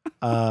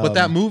 But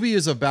that movie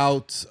is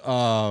about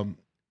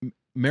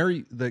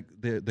Mary. The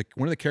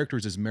one of the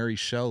characters is Mary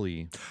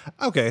Shelley,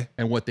 Okay.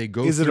 and what they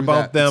go. Is it through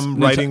about that- them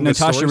writing the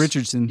Natasha stories?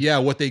 Richardson. Yeah,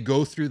 what they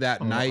go through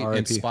that night R.I.P.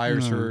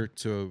 inspires her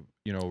to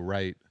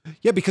write.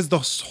 Yeah, because the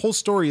whole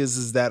story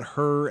is that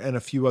her and a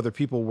few other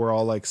people were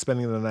all like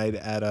spending the night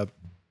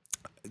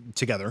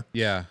together,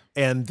 Yeah,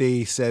 and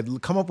they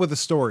said, "Come up with a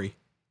story."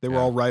 They were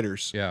Yeah. all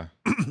writers. yeah.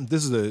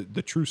 This is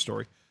the true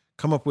story.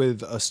 Come up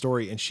with a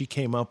story, and she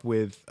came up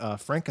with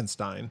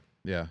Frankenstein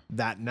Yeah,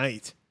 that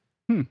night,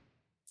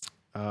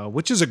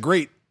 which is a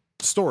great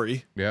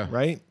story, yeah.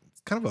 right?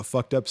 It's kind of a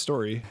fucked up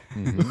story.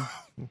 Mhm.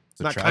 It's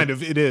a Not kind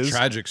of, it is.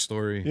 tragic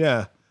story.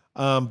 Yeah.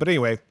 But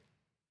anyway,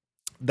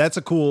 that's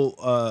a cool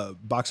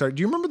box art.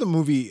 Do you remember the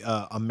movie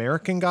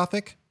American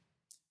Gothic?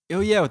 Oh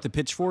yeah, with the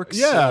pitchforks.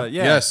 Yeah.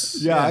 yeah. Yes.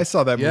 Yeah, I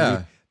saw that movie.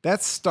 Yeah.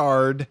 That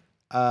starred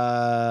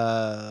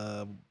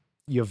Yvonne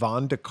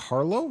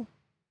DiCarlo.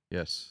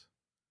 Yes.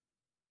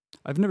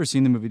 I've never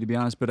seen the movie to be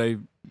honest, but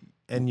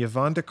And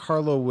Yvonne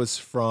DiCarlo was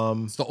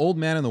from It's the old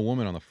man and the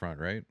woman on the front,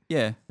 right?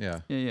 yeah.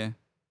 Yeah.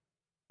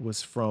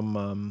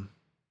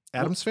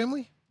 Addams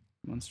Family.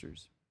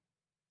 Monsters.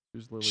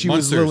 There's Lily. She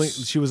was Lily.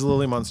 Munsters. She was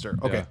Lily Munster.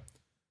 Okay.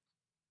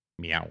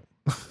 Meow.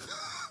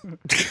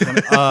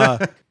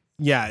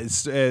 Yeah.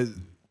 It's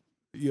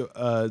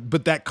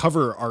but that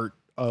cover art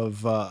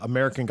of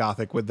American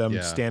Gothic with them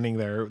Yeah. standing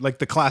there, like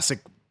the classic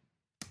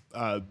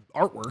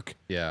artwork.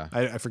 Yeah.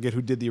 I forget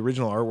who did the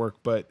original artwork,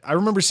 but I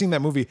remember seeing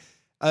that movie.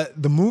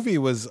 The movie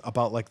was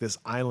about like this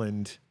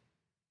island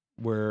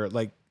where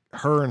like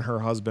her and her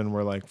husband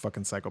were like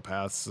fucking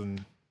psychopaths,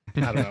 and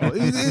I don't know.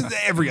 It's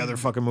every other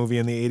fucking movie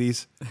in the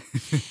 80s.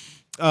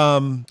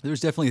 There's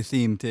definitely a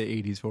theme to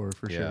 80s horror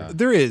for Yeah. sure.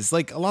 There is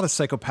like a lot of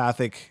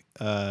psychopathic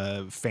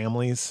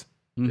families,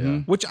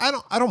 Mhm. which I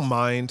don't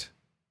mind.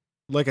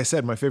 Like I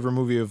said, my favorite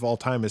movie of all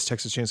time is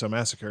Texas Chainsaw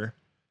Massacre,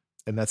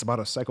 and that's about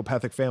a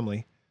psychopathic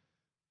family.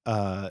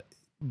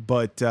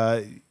 But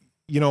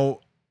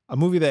a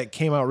movie that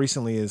came out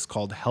recently is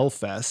called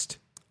Hellfest,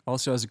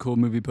 Also has a cool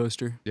movie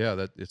poster.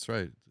 Yeah, it's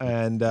right.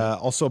 and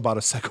also about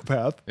a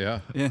psychopath. Yeah.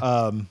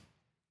 Yeah.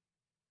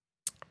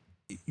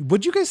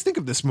 What'd you guys think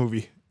of this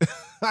movie?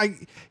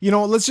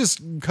 Let's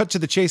just cut to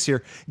the chase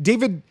here.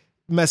 David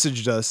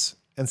messaged us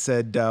and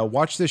said,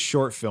 watch this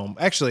short film.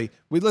 Actually,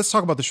 let's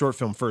talk about the short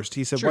film first.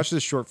 He said, Sure. watch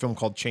this short film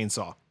called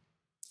Chainsaw.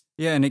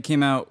 Yeah, and it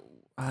came out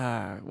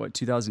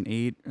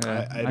 2008?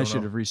 I I should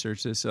know. have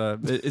researched this.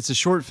 It's a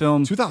short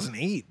film.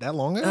 2008, that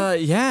long ago?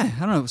 Yeah, I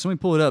don't know. Somebody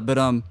pull it up, but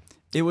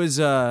it was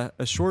a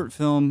short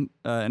film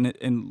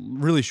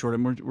and really short.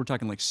 We're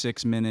talking like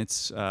 6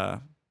 minutes,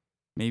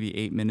 maybe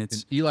 8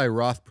 minutes. And Eli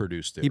Roth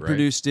produced it, He right?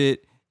 produced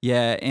it.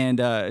 Yeah, and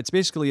it's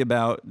basically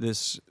about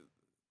this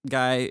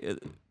guy.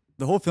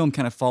 The whole film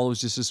kind of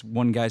follows just this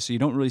one guy, so you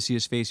don't really see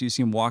his face. You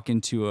see him walk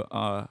into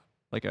an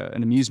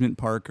amusement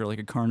park or like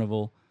a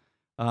carnival,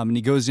 and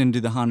he goes into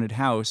the haunted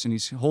house, and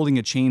he's holding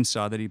a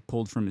chainsaw that he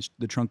pulled from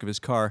the trunk of his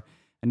car,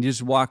 and he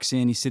just walks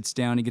in. He sits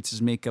down. He gets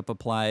his makeup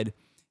applied,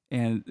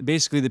 and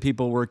basically the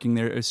people working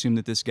there assume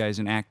that this guy's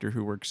an actor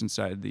who works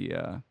inside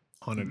the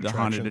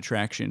haunted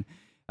attraction.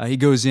 He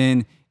goes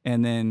in.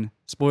 And then,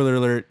 spoiler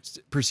alert,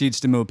 proceeds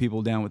to mow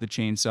people down with a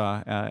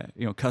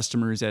chainsaw,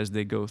 customers as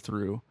they go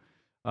through.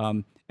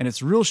 And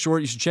it's real short.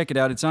 You should check it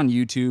out. It's on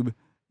YouTube.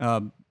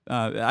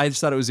 I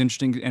just thought it was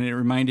interesting, and it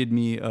reminded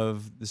me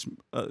of this,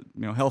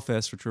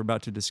 Hellfest, which we're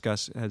about to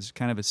discuss, has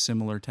kind of a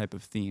similar type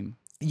of theme.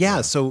 Yeah.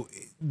 So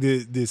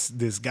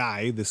this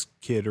guy, this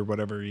kid or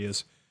whatever he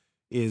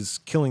is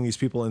killing these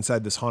people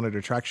inside this haunted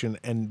attraction,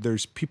 and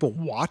there's people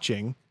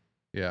watching.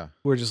 Yeah.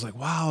 Who are just like,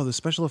 wow, the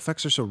special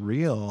effects are so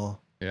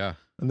real. Yeah.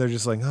 And they're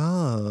just like,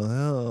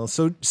 oh.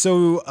 So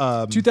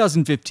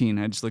 2015,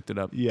 I just looked it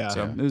up. Yeah.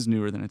 So it was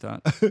newer than I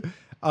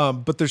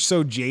thought. But they're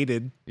so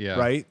jaded, Yeah.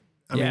 right?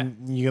 I Yeah.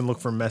 mean, you can look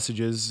for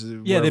messages.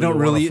 Yeah, they don't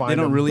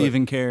really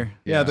even care.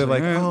 Yeah, they're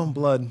like, Yeah. oh,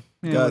 blood,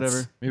 Yeah,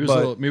 guts.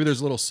 whatever. Maybe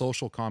there's a little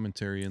social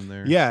commentary in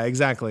there. Yeah,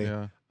 exactly.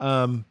 Yeah.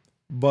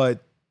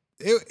 But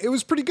it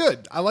was pretty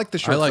good. I like the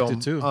short I liked film.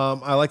 it too.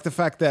 I like the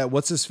fact that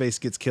what's his face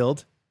gets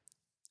killed.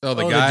 Oh,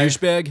 the guy. The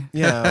douchebag?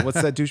 Yeah,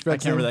 what's that douchebag? I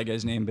can't remember that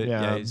guy's name, but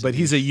Yeah, he's but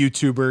he's a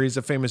YouTuber. He's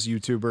a famous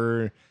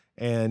YouTuber,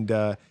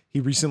 and he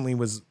recently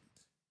was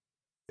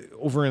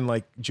over in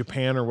like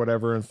Japan or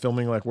whatever and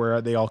filming like where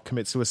they all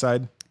commit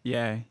suicide.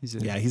 he's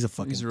a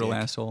fucking he's a real dick.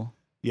 asshole.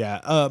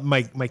 Yeah,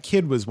 my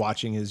kid was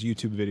watching his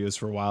YouTube videos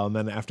for a while, and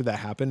then after that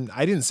happened,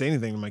 I didn't say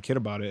anything to my kid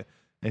about it,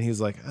 and he's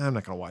like, I'm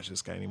not gonna watch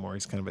this guy anymore.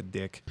 He's kind of a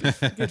dick.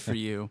 Good for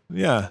you.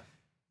 Yeah,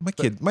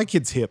 my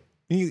kid's hip.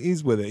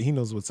 He's with it. He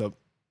knows what's up.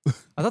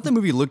 I thought the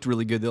movie looked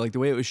really good. Like the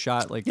way it was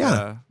shot, like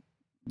Yeah.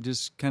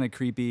 just kind of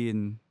creepy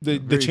and The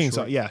very chainsaw,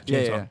 short. yeah,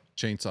 chainsaw.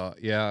 Chainsaw.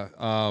 Yeah.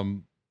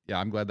 Yeah,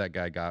 I'm glad that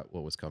guy got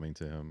what was coming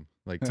to him.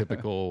 Like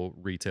typical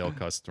retail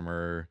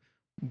customer,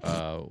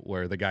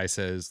 where the guy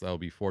says that'll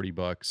be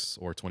 $40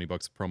 or $20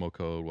 promo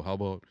code. Well, how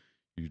about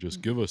you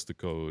just give us the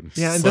code?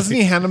 Yeah, and It's doesn't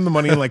he hand him the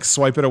money and like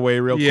swipe it away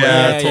real quick?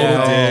 Yeah,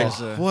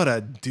 total dick. What a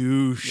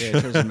douche. Yeah,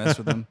 he tries to mess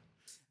with him.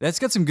 That's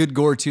got some good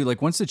gore too.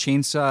 Like once the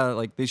chainsaw,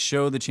 like they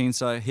show the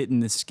chainsaw hitting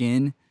the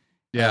skin.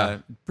 Yeah.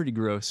 Pretty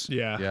gross.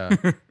 Yeah.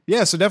 Yeah.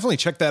 Yeah, so definitely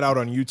check that out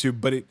on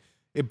YouTube. But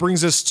it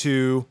brings us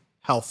to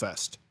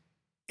Hellfest.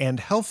 And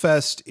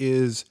Hellfest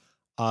is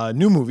a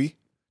new movie.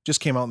 Just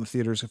came out in the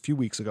theaters a few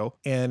weeks ago.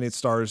 And it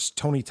stars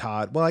Tony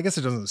Todd. Well, I guess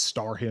it doesn't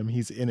star him.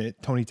 He's in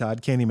it. Tony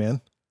Todd,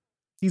 Candyman.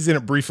 He's in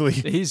it briefly.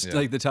 He's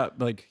like the top,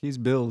 like he's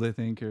billed, I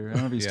think, or I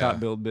don't know if he's top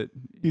billed, but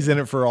He's in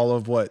it for all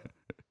of what,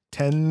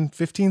 10,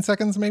 15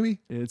 seconds maybe?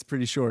 it's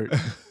pretty short.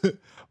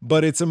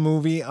 But it's a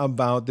movie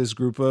about this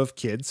group of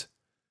kids,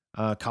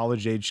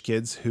 college-age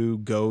kids who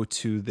go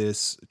to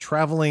this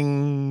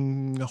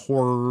traveling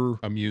horror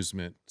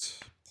Amusement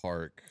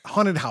park.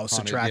 haunted house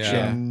Haunted,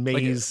 attraction yeah.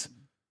 maze.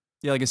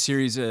 Yeah, like a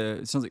series.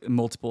 It sounds like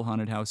multiple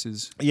haunted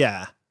houses.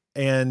 Yeah.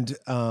 And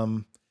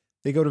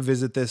they go to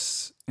visit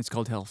this It's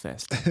called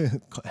Hellfest.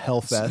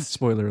 Hellfest.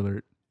 Spoiler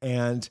alert.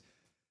 And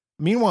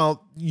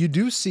meanwhile, you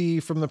do see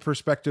from the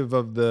perspective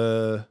of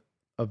the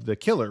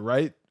killer,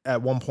 right?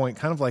 At one point,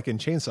 kind of like in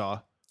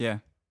Chainsaw, Yeah.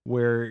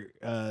 where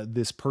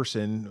this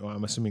person, well,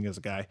 I'm assuming is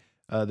a guy,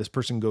 this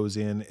person goes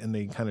in and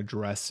they kind of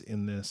dress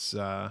in this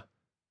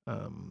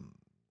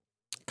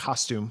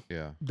costume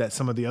Yeah. that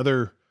some of the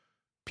other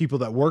people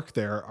that work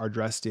there are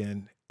dressed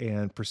in,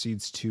 and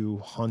proceeds to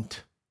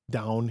hunt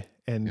down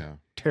and Yeah.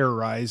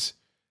 terrorize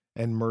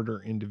and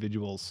murder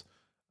individuals.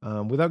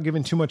 Without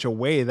giving too much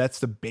away, that's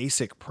the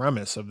basic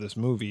premise of this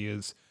movie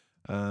is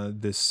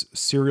this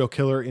serial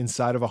killer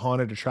inside of a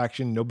haunted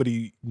attraction.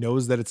 Nobody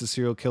knows that it's a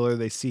serial killer.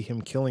 They see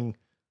him killing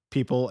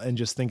people and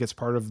just think it's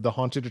part of the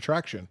haunted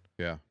attraction.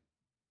 Yeah.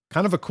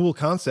 Kind of a cool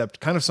concept,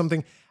 kind of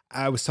something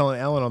I was telling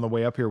Alan on the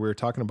way up here. We were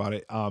talking about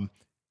it.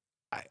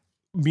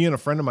 Me and a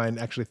friend of mine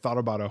actually thought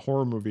about a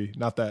horror movie,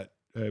 not that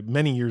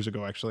many years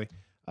ago, actually,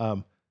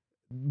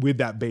 with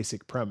that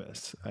basic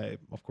premise.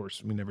 Of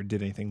course, we never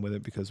did anything with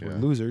it because we're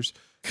losers.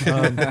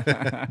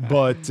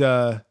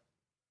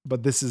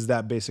 But this is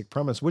that basic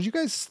premise. What do you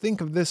guys think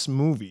of this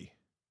movie?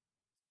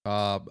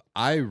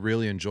 I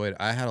really enjoyed it.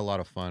 I had a lot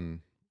of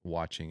fun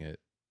watching it.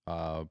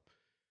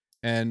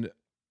 And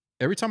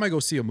every time I go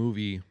see a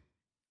movie,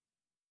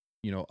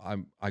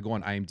 I go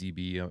on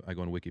IMDb, I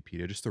go on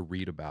Wikipedia just to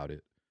read about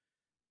it.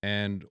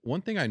 And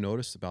one thing I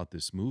noticed about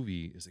this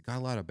movie is it got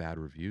a lot of bad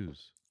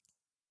reviews.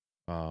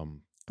 What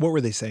were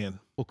they saying?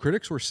 Well,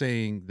 critics were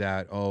saying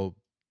that,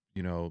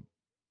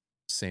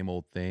 same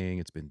old thing.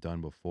 It's been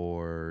done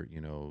before.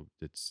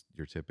 It's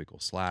your typical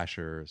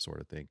slasher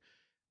sort of thing.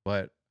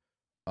 But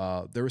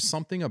there was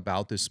something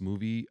about this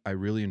movie I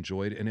really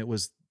enjoyed, and it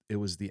was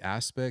the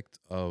aspect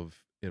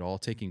of it all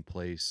taking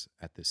place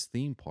at this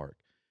theme park.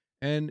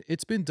 And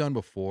it's been done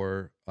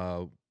before.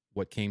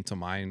 What came to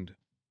mind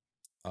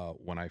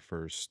when I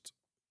first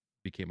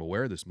became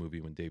aware of this movie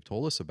when Dave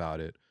told us about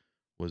it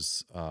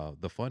was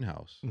The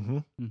Funhouse,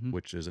 Mm-hmm.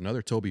 which is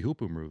another Tobe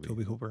Hooper movie.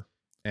 Tobe Hooper.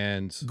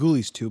 And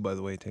Ghoulies 2, by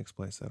the way, takes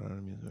place at an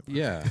amusement park.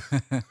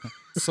 yeah.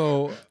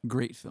 So,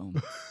 Great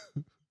film.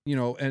 you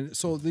know, and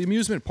so the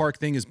amusement park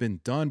thing has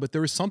been done, but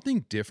there was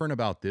something different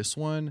about this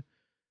one.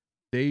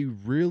 They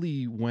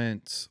really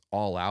went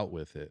all out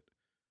with it.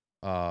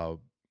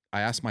 I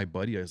asked my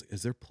buddy, is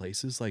there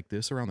places like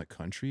this around the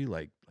country,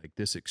 like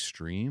this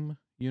extreme,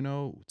 you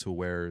know, to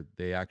where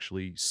they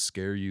actually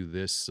scare you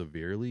this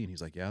severely? And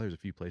he's like, yeah, there's a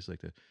few places like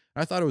that.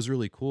 And I thought it was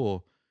really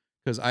cool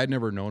because I'd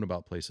never known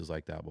about places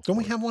like that before. Don't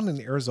we have one in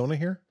Arizona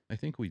here? I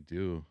think we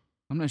do.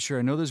 I'm not sure.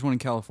 I know there's one in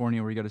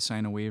California where you got to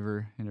sign a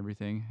waiver and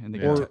everything, and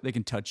Yeah. they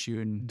can touch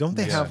you. And Don't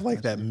they Yeah. have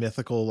like that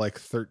mythical like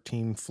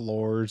 13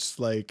 floors?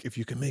 Like if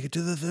you can make it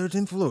to the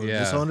 13th floor of this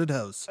Yeah. haunted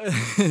house.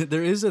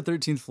 There is a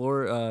 13th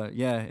floor,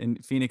 in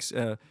Phoenix.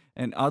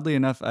 And oddly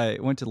enough, I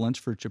went to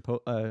lunch for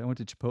Chipotle. I went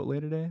to Chipotle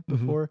today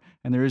before,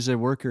 and there is a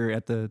worker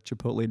at the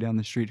Chipotle down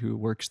the street who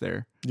works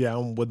there. Yeah,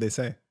 what'd they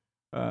say?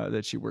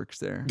 That she works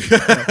there.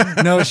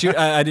 No,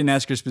 I didn't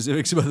ask her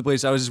specifics about the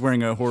place. I was just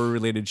wearing a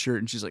horror-related shirt,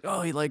 and she's like,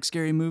 "Oh, you like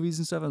scary movies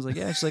and stuff?" I was like,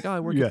 "Yeah." She's like, "Oh,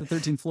 I work Yeah. at the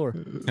 13th floor."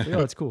 Like, oh,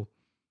 that's cool.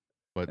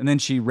 But- And then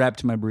she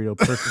wrapped my burrito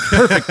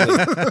perfectly.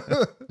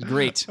 It was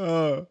great.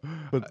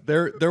 But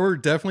there were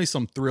definitely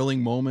some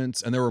thrilling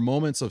moments, and there were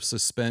moments of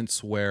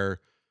suspense where,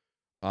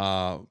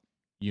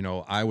 you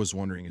know, I was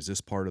wondering, is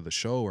this part of the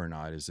show or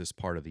not? Is this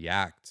part of the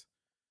act?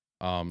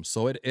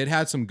 So it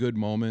had some good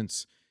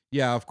moments.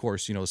 Yeah, of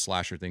course, you know, the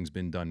slasher thing's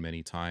been done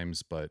many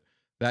times, but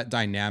that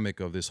dynamic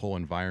of this whole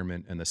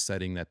environment and the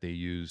setting that they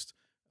used,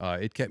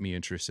 it kept me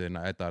interested, and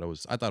I thought it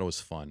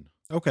was fun.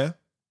 Okay,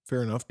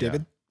 fair enough. Yeah.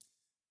 David?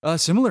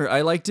 Similar.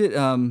 I liked it.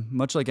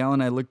 Much like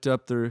Alan, I looked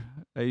up there.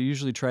 I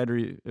usually try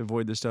to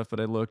avoid this stuff, but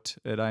I looked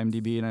at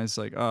IMDb and I was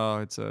like, oh,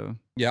 it's a.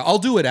 Yeah, I'll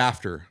do it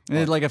after. It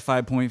had like a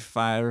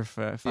 5.5 or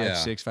 5.6, Yeah.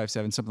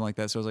 5.7, something like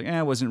that. So I was like,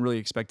 I wasn't really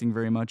expecting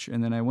very much.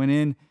 And then I went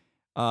in,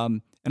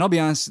 and I'll be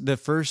honest, the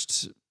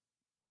first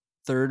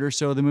third or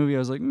so of the movie, I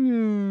was like,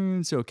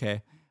 it's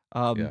okay.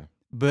 Yeah.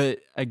 But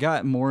I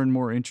got more and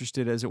more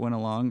interested as it went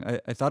along.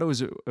 I thought it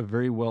was a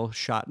very well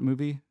shot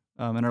movie.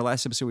 In our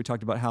last episode, we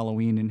talked about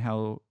Halloween and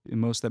how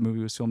most of that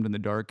movie was filmed in the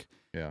dark.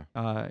 Yeah.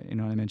 You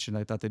know, I mentioned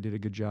I thought they did a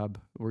good job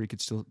where you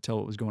could still tell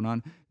what was going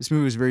on. This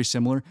movie was very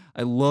similar.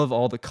 I love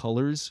all the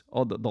colors.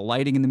 All the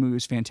lighting in the movie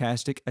was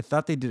fantastic. I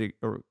thought they did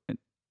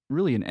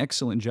really an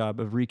excellent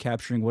job of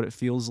recapturing what it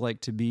feels like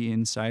to be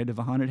inside of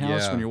a haunted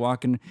house Yeah. when you're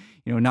walking,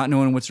 you know, not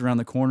knowing what's around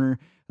the corner.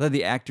 I thought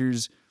the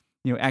actors,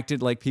 you know,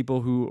 acted like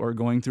people who are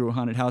going through a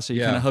haunted house. So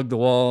you Yeah. kind of hug the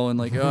wall and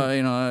like, oh,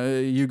 you know,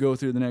 you go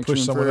through the next Push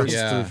room someone else first.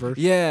 Yeah. through first.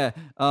 Yeah.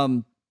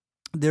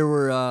 There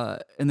were,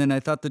 and then I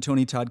thought the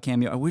Tony Todd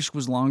cameo, I wish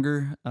was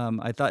longer.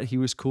 I thought he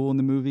was cool in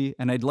the movie,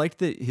 and I'd like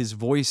that his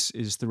voice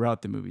is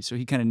throughout the movie, so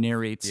he kind of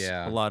narrates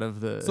Yeah. a lot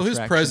of the. So his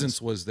attractions.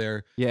 presence was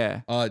there.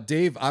 Yeah.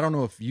 Dave, I don't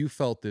know if you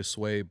felt this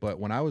way, but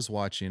when I was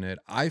watching it,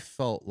 I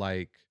felt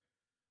like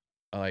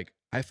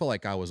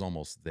I was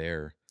almost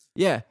there.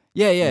 Yeah.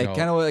 You know,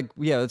 Kind of like,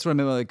 yeah, that's what I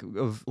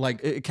meant.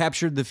 Like, It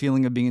captured the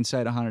feeling of being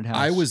inside a haunted house.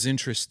 I was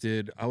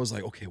interested. I was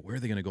like, okay, where are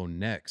they going to go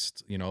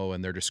next? You know,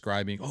 and they're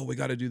describing, oh, we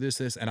got to do this,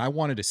 and I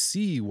wanted to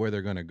see where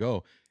they're going to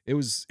go. It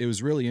was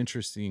really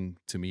interesting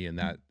to me in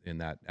that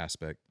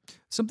aspect.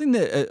 Something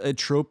that a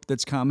trope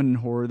that's common in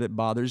horror that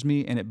bothers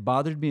me, and it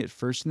bothered me at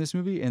first in this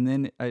movie, and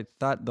then I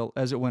thought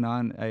as it went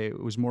on, I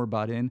was more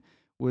bought in.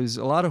 Was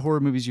a lot of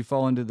horror movies you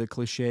fall into the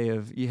cliche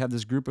of you have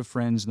this group of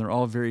friends and they're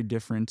all very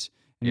different,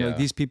 and you're like, Yeah.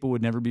 these people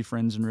would never be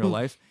friends in real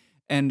life.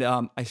 And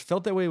I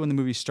felt that way when the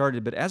movie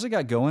started, but as it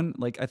got going,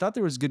 like I thought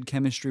there was good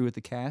chemistry with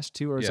the cast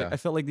too. Or Yeah. I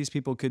felt like these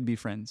people could be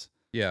friends,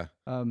 Yeah.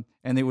 and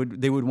they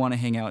would want to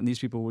hang out, and these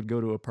people would go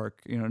to a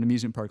park, you know, an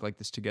amusement park like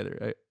this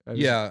together. I was-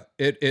 Yeah.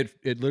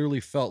 It literally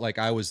felt like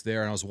I was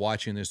there and I was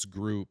watching this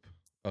group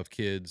of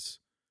kids.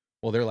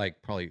 Well, they're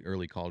like probably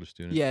early college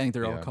students. yeah. I think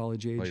they're all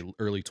college age. Like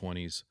early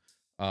 20s.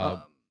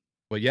 Um,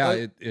 But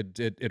yeah, but-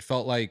 it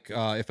felt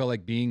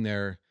like being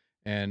there,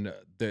 and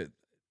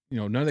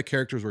none of the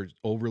characters were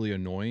overly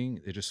annoying.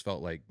 It just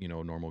felt like, you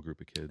know, a normal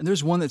group of kids. And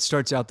there's one that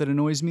starts out that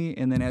annoys me,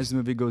 and then as the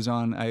movie goes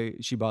on,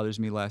 she bothers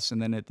me less.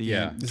 And then at the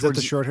Yeah. end, Is that the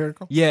towards- short hair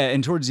girl? Yeah,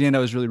 and towards the end, I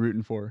was really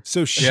rooting for her.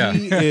 So she Yeah.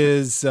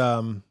 is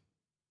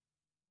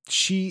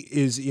she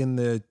is in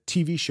the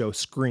TV show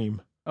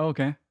Scream Oh,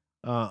 okay.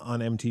 on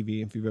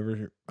MTV. If you've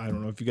ever, I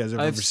don't know if you guys have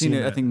I've ever seen it.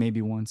 I that. think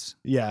maybe once.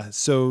 Yeah.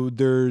 So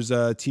there's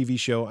a TV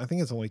show. I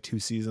think it's only 2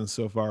 seasons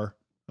so far.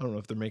 I don't know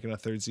if they're making a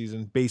 3rd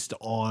season based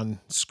on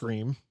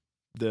Scream,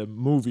 the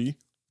movie,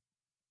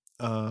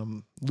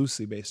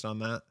 loosely based on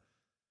that.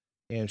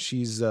 And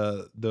she's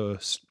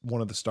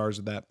one of the stars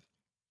of that.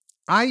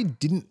 I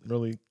didn't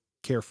really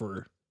care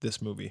for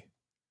this movie.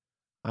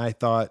 I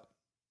thought,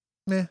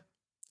 meh.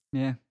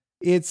 Yeah.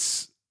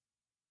 It's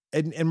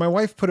and my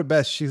wife put it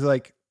best. She's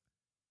like,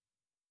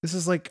 this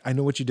is like, I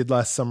Know What You Did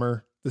Last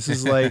Summer. This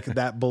is like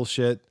that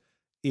bullshit.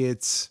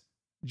 It's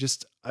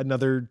just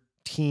another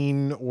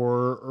teen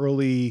or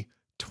early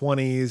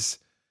 20s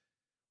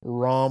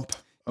romp.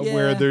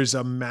 where Yeah. there's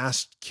a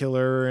masked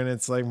killer and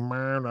it's like.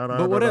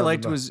 But what I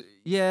liked was,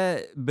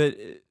 but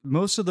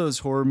most of those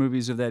horror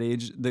movies of that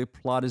age, the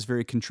plot is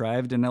very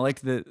contrived. And I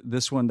like that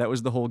this one, that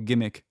was the whole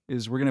gimmick,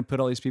 is we're going to put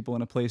all these people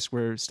in a place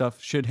where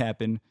stuff should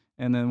happen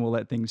and then we'll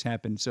let things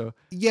happen. So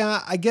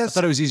Yeah, I I guess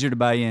thought it was easier to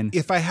buy in.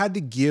 if I had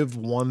to give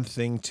one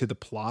thing to the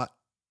plot,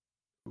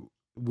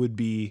 would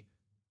be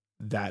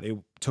that it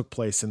took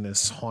place in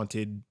this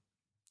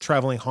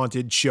traveling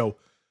haunted show.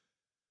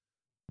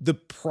 The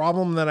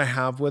problem that I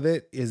have with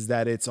it is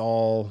that it's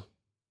all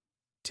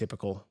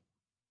typical.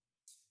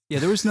 Yeah,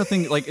 there was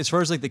nothing like, as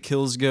far as like the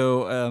kills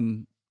go,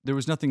 there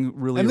was nothing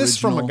really And this is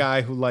from a original.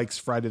 guy who likes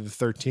Friday the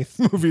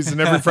 13th movies, and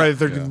every Friday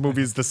the 13th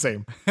movie is the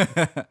same.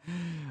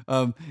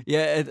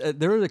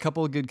 There were a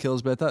couple of good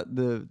kills, but I thought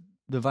the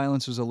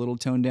violence was a little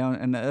toned down,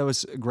 and that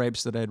was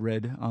gripes that I'd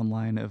read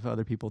online of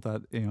other people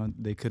thought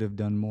they could have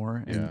done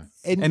more. And,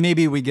 Yeah. and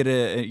maybe we get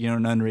an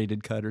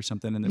unrated cut or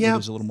something, and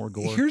there's a little more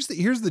gore. Here's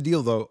the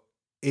deal though,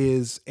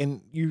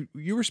 and you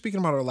were speaking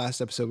about our last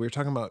episode. We were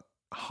talking about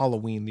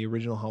Halloween, the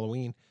original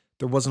Halloween.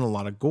 There wasn't a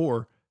lot of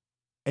gore,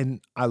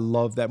 and I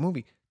love that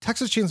movie.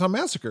 Texas Chainsaw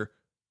Massacre,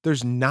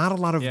 there's not a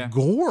lot of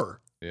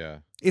gore. Yeah.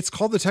 It's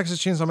called the Texas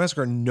Chainsaw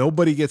Massacre.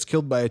 Nobody gets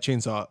killed by a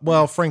chainsaw.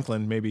 Well,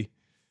 Franklin maybe,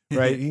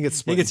 right? He gets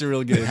split. He gets a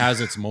real good. It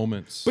has its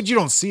moments. But you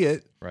don't see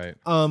it. Right.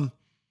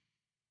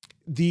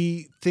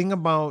 The thing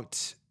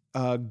about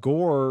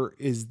gore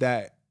is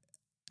that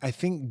I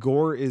think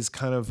gore is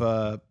kind of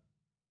a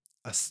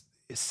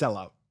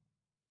sellout.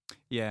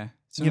 Yeah.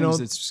 Sometimes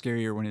it's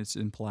scarier when it's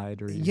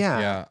implied.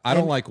 Yeah. I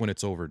don't like when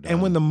it's overdone.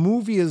 And when the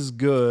movie is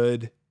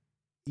good,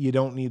 you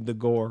don't need the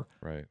gore.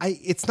 Right.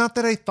 It's not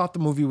that I thought the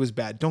movie was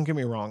bad. Don't get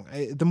me wrong.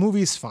 The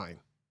movie is fine.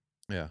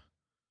 Yeah.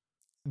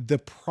 The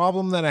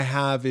problem that I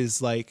have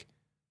is like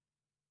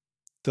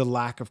the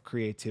lack of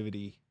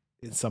creativity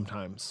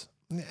sometimes.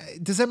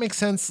 Does that make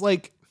sense?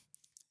 Like,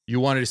 you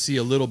wanted to see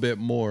a little bit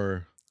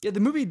more. Yeah, the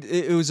movie,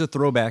 it was a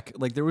throwback.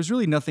 Like, there was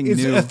really nothing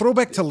it's new. a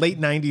throwback to late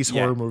 90s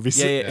horror movies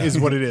is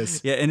what it is.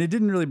 Yeah, and it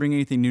didn't really bring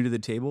anything new to the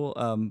table.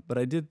 But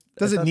I did.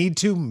 Does it need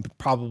to?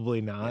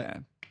 Probably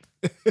not.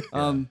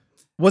 Yeah.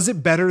 Was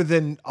it better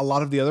than a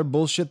lot of the other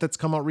bullshit that's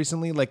come out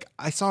recently? Like,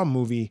 I saw a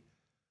movie.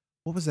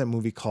 What was that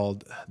movie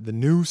called? The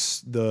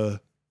Noose, the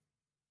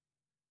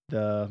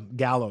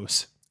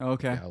Gallows.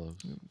 Okay. Gallows.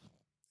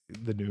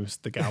 The Noose,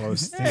 the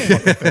Gallows.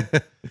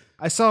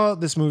 I saw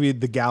this movie,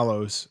 The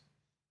Gallows,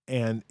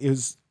 and it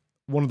was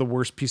one of the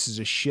worst pieces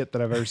of shit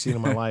that I've ever seen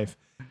in my life.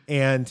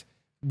 And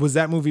was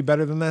that movie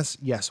better than this?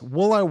 Yes.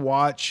 Will I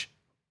watch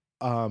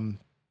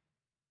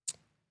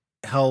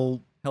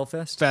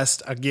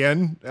Hellfest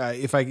again?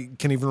 If I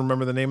can even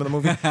remember the name of the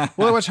movie.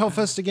 Will I watch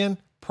Hellfest again?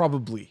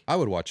 Probably. I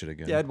would watch it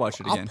again. Yeah, I'd watch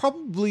it again. I'll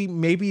probably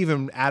maybe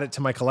even add it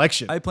to my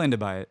collection. I plan to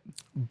buy it.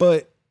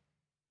 But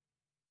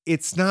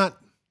it's not.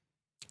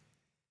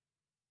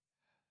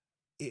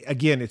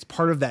 Again, it's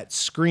part of that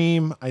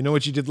Scream. I Know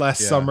What You Did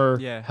Last Summer.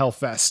 Yeah.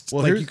 Hellfest.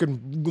 Well, like you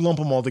can lump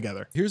them all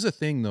together. Here's the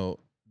thing, though.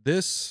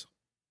 This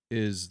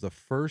is the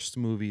first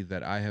movie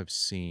that I have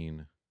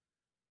seen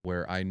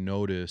where I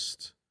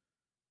noticed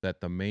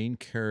that the main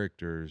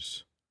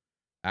characters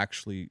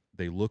actually,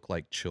 they look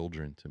like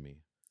children to me.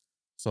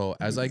 So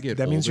as I get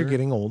that older, means you're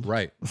getting old,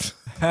 right?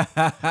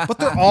 But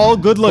they're all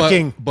good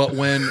looking. But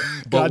when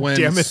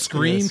damn it,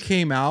 Scream Chris.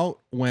 came out,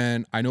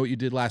 when I Know What You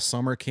Did Last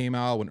Summer came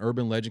out, when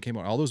Urban Legend came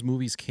out, all those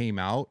movies came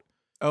out.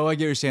 Oh, I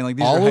get what you're saying. Like,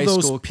 these All are of high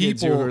those school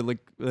kids who people- are like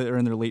are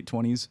in their late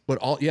 20s. But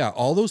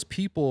all those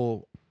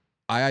people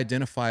I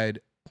identified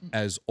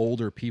as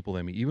older people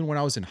than me. Even when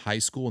I was in high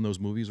school and those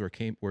movies were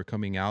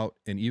coming out,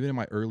 and even in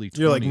my early 20s.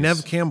 You're like,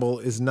 Nev Campbell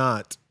is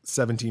not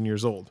 17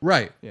 years old.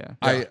 Right. Yeah.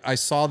 I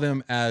saw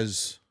them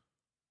as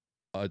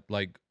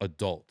like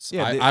adults.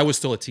 Yeah, I was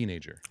still a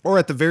teenager. Or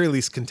at the very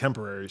least,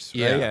 contemporaries.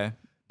 Right? Yeah. Yeah.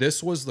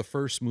 This was the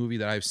first movie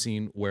that I've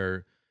seen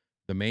where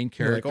the main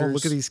You're like, characters, oh,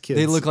 look at these kids.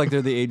 They look like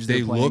they're the age they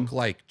they're playing. look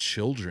like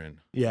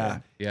children. Yeah.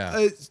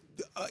 Yeah.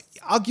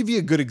 I'll give you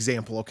a good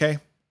example, okay?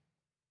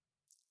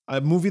 A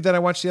movie that I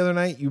watched the other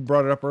night, you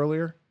brought it up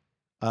earlier,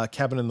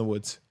 Cabin in the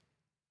Woods.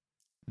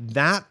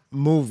 That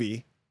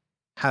movie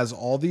has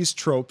all these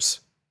tropes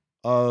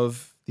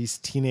of these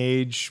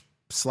teenage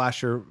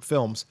slasher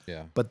films,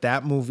 Yeah. but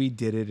that movie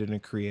did it in a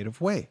creative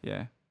way.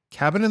 Yeah.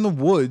 Cabin in the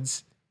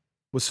Woods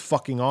was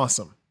fucking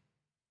awesome.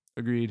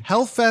 Agreed.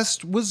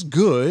 Hellfest was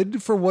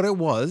good for what it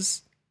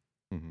was,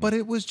 Mhm. but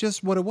it was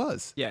just what it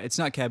was. Yeah, it's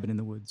not Cabin in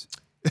the Woods.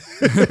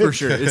 For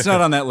sure. It's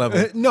not on that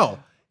level. No,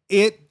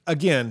 it,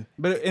 again,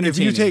 But if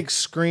entertaining. you take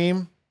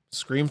Scream,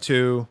 Scream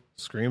 2,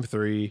 Scream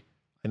 3,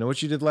 I Know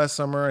What You Did Last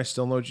Summer, I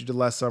Still Know What You Did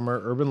Last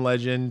Summer, Urban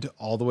Legend,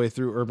 all the way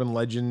through Urban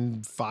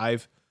Legend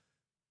 5,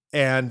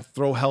 and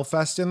throw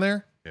Hellfest in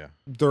there, Yeah.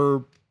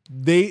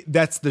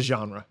 that's the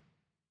genre.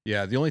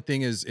 Yeah. The only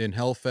thing is, in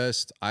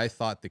Hellfest, I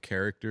thought the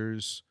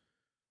characters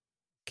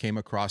came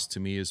across to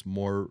me as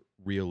more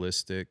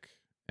realistic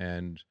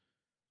and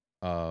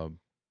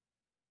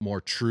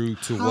more true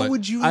to How what.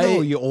 would you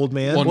know, you old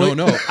man? Well,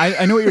 no.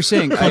 I know what you're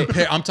saying. I'm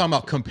talking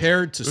about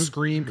compared to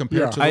Scream,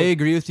 compared to. I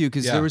agree with you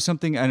because Yeah. there was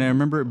something, and I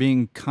remember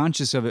being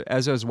conscious of it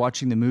as I was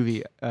watching the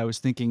movie. I was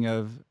thinking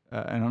of,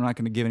 and I'm not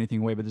going to give anything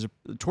away, but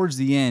towards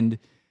the end,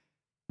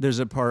 there's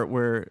a part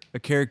where a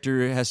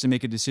character has to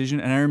make a decision,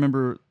 and I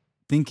remember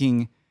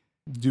thinking,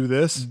 do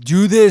this,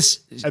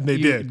 and they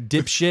you did.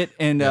 dipshit,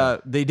 and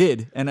they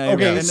did. And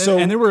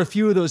and there were a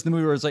few of those in the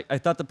movie where it's like I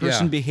thought the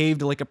person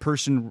behaved like a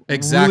person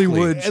Exactly. really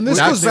would. And this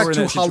if goes they back were in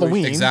to that situation.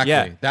 Halloween. Exactly.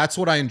 Yeah. That's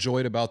what I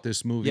enjoyed about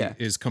this movie Yeah.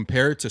 is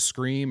compared to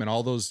Scream and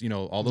all those,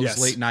 all those Yes.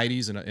 late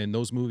 90s and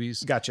those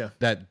movies. Gotcha.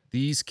 That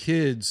these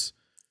kids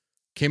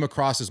came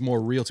across as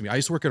more real to me. I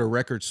used to work at a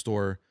record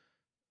store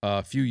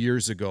a few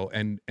years ago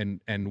and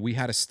we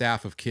had a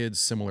staff of kids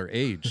similar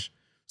age.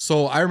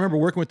 So I remember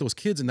working with those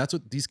kids, and that's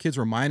what these kids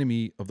reminded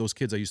me of, those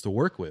kids I used to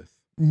work with.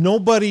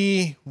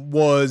 Nobody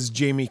was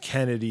Jamie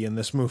Kennedy in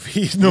this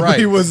movie.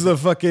 Nobody Right. was the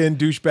fucking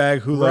douchebag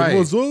who Right.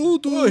 was,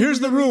 here's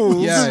the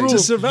rules. Yeah, the rules. to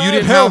survive you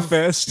didn't have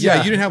Hellfest. Yeah,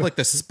 you didn't have like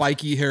the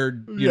spiky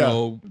haired,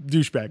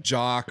 douchebag.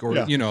 jock or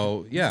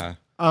Yeah.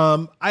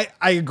 I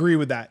agree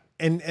with that.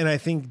 And I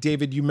think,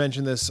 David, you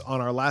mentioned this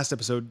on our last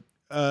episode.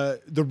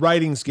 The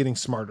writing's getting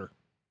smarter.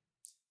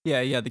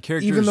 Yeah. The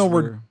characters, Even though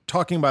we're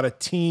talking about a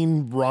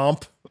teen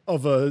romp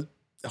of a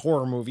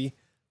horror movie,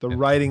 the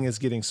writing is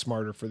getting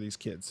smarter for these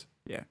kids.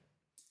 Yeah.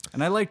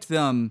 And I liked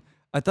them.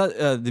 I thought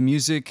the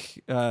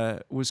music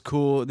was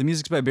cool. The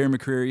music's by Bear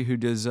McCreary, who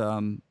does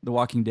the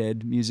Walking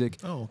Dead music.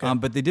 Oh, okay.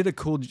 But they did a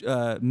cool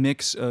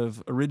mix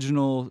of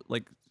original,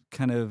 like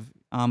kind of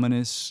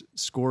ominous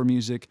score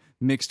music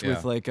mixed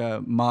with like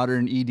a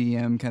modern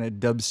EDM kind of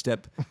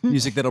dubstep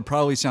music that'll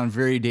probably sound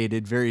very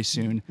dated very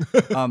soon.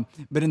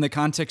 But in the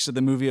context of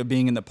the movie of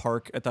being in the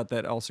park, I thought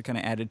that also kind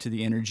of added to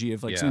the energy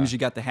of like sometimes you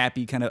got the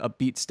happy kind of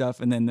upbeat stuff,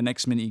 and then the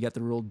next minute you got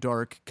the real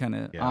dark kind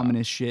of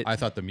ominous shit. I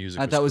thought the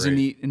music I thought was a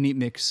neat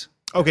mix.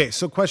 Okay,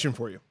 so question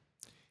for you.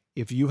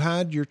 If you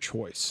had your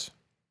choice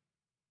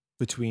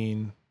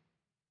between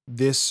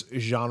this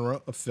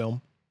genre of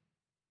film,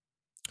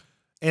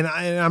 and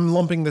I'm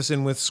lumping this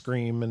in with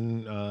Scream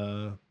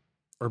and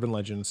Urban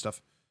Legend and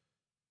stuff,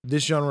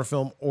 this genre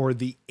film or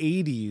the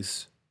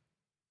 80s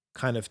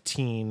kind of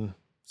teen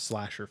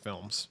slasher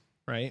films,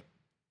 right?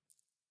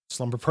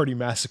 Slumber Party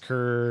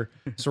Massacre,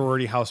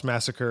 Sorority House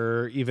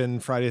Massacre, even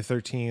Friday the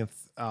 13th.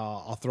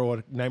 I'll throw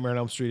a Nightmare on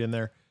Elm Street in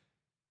there.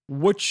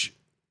 Which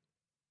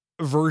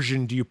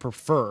version do you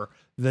prefer?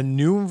 The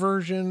new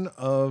version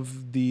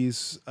of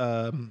these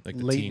like the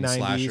late teen 90s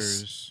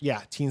slashers.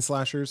 Yeah, teen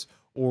slashers,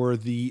 or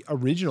the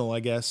original, I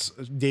guess,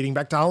 dating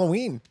back to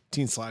Halloween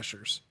teen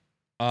slashers?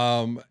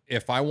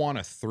 If I want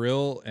a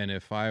thrill and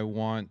if I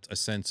want a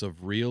sense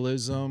of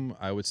realism,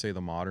 I would say the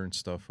modern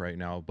stuff right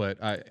now.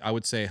 But I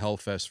would say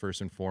Hellfest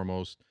first and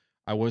foremost.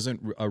 I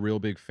wasn't a real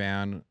big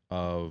fan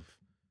of,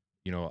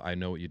 I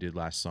Know What You Did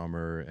Last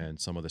Summer and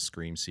some of the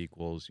Scream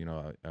sequels.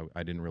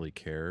 I didn't really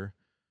care.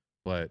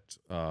 But,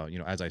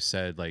 as I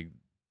said, like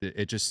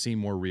it just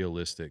seemed more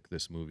realistic,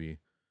 this movie.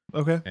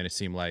 Okay. And it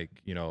seemed like,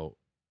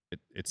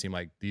 it seemed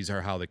like these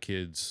are how the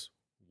kids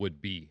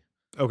would be.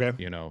 Okay.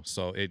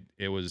 So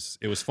it was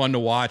fun to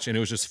watch, and it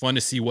was just fun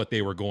to see what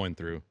they were going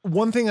through.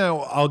 One thing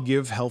I'll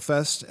give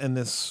Hellfest, and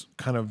this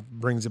kind of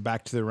brings it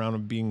back to the round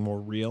of being more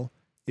real,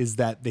 is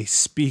that they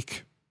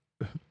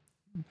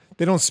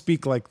don't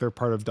speak like they're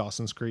part of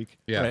Dawson's Creek.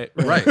 Yeah,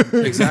 right.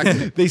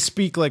 Exactly. They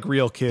speak like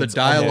real kids. The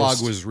dialogue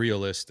almost. was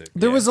realistic.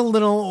 There was a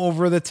little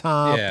over the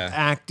top Yeah.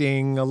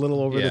 acting, a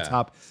little over the Yeah.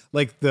 top,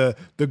 like the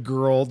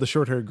girl, the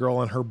short haired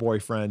girl, and her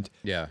boyfriend.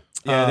 Yeah.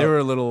 Yeah, they were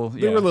a little.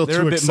 they were a little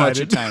too a bit much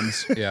excited. at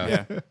times.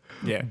 Yeah.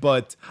 Yeah.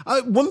 But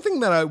one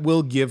thing that I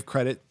will give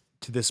credit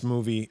to this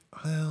movie.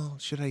 Well,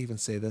 should I even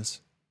say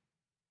this?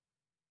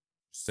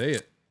 Say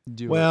it.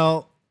 Do it.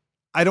 Well,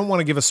 I don't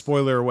want to give a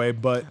spoiler away,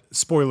 but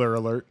spoiler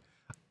alert.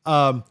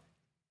 I'm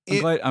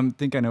glad. I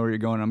think I know where you're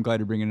going. I'm glad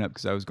you're bringing it up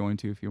because I was going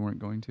to if you weren't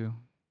going to.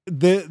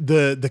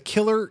 The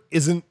killer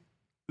isn't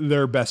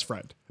their best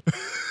friend.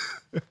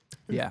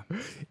 Yeah.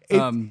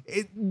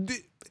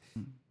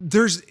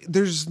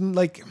 There's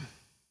like,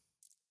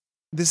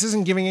 this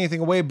isn't giving anything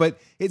away, but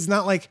it's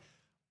not like,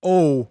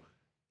 oh,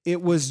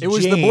 it was the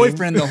Jane.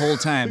 boyfriend the whole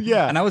time.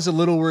 Yeah. And I was a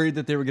little worried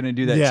that they were going to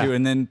do that Yeah. too.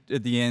 And then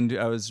at the end,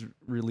 I was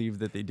relieved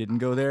that they didn't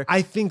go there.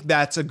 I think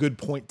that's a good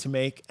point to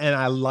make, and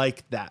I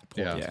like that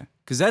point. Yeah. Yeah.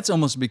 Because that's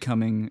almost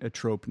becoming a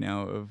trope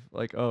now of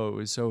like, oh, it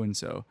was so and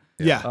so.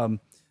 Yeah.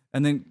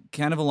 And then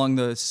kind of along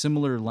the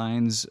similar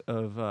lines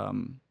of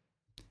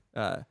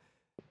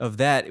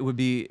that, it would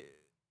be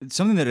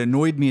something that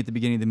annoyed me at the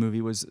beginning of the movie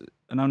was,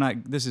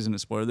 and this isn't a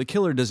spoiler, the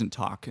killer doesn't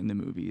talk in the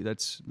movie.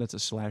 That's a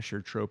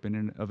slasher trope in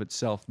and of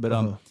itself.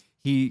 But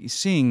he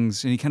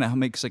sings and he kind of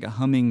makes like a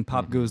humming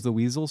 "Pop Goes the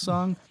Weasel"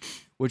 song,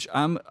 which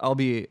I'll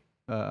be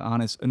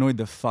honest, annoyed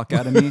the fuck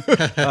out of me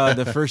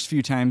the first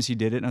few times he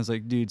did it. And I was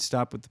like, dude,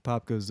 stop with the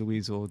 "Pop Goes the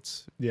Weasel."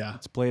 It's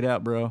played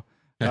out, bro.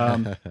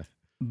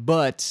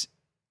 But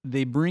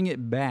they bring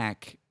it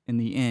back in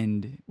the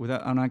end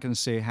without, I'm not going to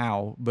say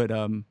how, but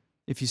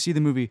if you see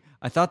the movie,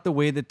 I thought the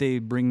way that they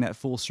bring that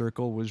full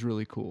circle was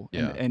really cool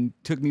Yeah. and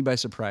took me by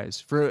surprise.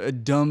 For a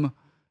dumb,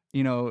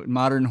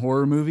 modern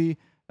horror movie,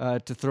 to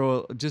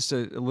throw just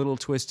a little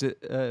twist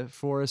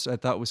for us, I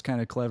thought was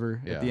kind of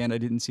clever. Yeah. At the end, I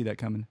didn't see that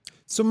coming.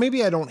 So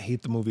maybe I don't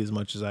hate the movie as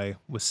much as I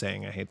was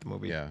saying I hate the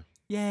movie. Yeah.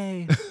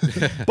 Yay.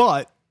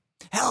 But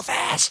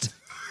Hellfest!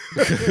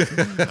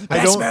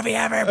 I don't. movie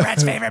ever,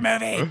 Brett's favorite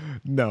movie.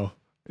 No,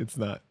 it's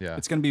not. Yeah.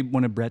 It's going to be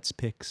one of Brett's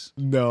picks.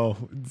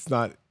 No, it's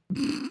not.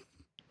 Do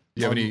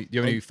you have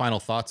any final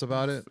thoughts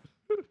about it?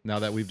 Now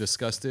that we've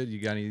discussed it, you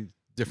got any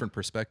different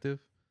perspective?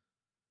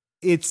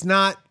 It's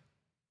not.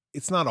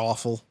 It's not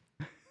awful.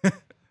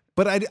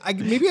 But I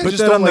maybe I Put just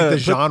that don't on like the the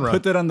genre.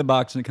 Put that on the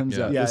box when it comes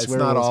Yeah. out. Yeah, The it's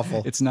not Swearwolves.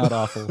 awful. It's not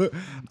awful.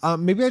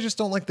 Maybe I just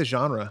don't like the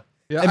genre.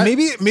 Yeah, And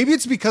maybe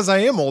it's because I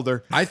am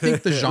older. I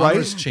think the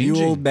genre's Right? changing.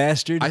 You old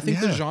bastard. I think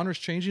the Yeah. genre's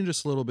changing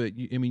just a little bit.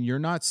 I mean, you're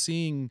not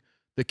seeing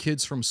the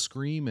kids from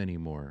Scream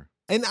anymore.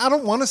 And I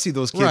don't want to see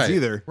those kids right,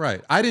 either.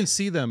 Right. I didn't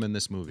see them in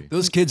this movie.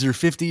 Those kids are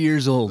 50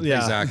 years old. Yeah,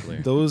 Exactly.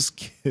 Those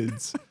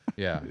kids.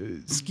 Yeah.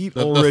 Skeet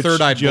The Ulrich.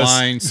 third-eyed just-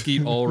 blind,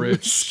 Skeet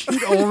Ulrich.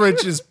 Skeet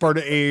Ulrich is part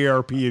of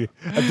AARP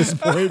at this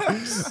point.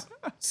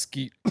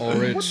 Skeet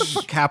Ulrich. What the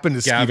fuck happened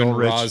to Skeet Gavin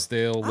Ulrich?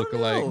 Rosdale know.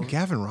 lookalike.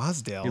 Gavin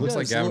Rosdale. He looks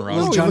like it's a Gavin little-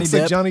 No, Rosdale. he Johnny looks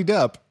like Depp. Johnny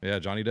Depp, Yeah,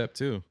 Johnny Depp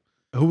too.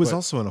 who was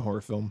also in a horror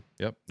film.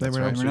 Yep. That's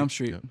Nightmare on right. Nightmare on Elm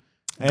Street. Yep.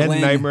 And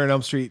Glenn. Nightmare on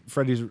Elm Street,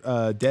 Freddy's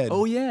Dead.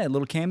 Oh, yeah. A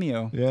little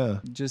cameo. Yeah.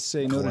 Just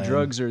say no to Glenn.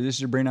 drugs or this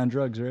is your brain on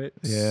drugs, right?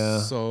 Yeah.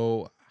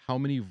 So, how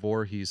many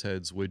Voorhees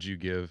heads would you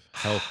give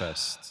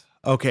Hellfest?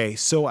 Okay,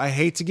 so I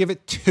hate to give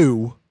it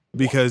 2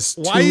 because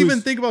Why 2 even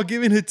is- think about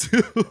giving it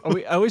 2?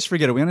 I always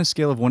forget it. We on a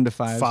scale of 1 to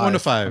 5. 5. 1 to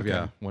 5, Okay.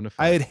 yeah. 1 to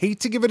 5. I'd hate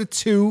to give it a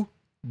 2,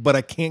 but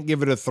I can't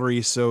give it a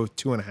 3, so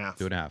 2.5.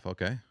 2.5.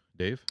 Okay.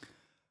 Dave?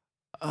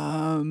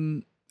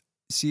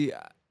 See,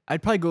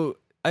 I'd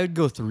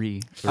go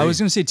 3. I was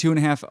going to say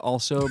 2.5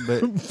 also,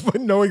 but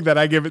But knowing that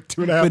I give it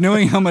 2.5. but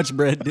knowing how much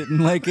Brett didn't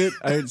like it,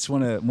 I just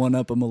want to one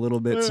up him a little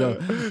bit. So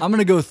I'm going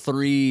to go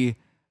 3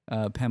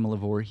 Pamela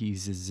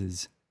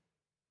Voorhees.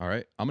 All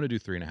right. I'm going to do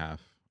 3.5.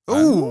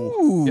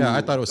 Ooh. Yeah,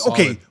 I thought it was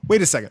Okay, solid.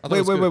 wait a second. I thought Wait,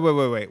 it wait, was wait, good.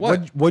 wait, wait, wait.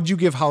 What? What'd you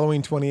give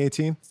Halloween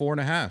 2018?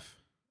 4.5.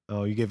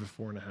 Oh, you gave it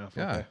 4.5.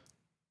 Yeah. Okay.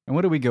 And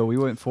what did we go? We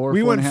went 4, We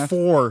 4 went and a half?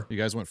 4 You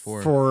guys went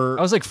 4. for.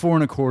 I was like 4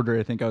 1/4.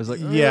 I think I was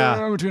like,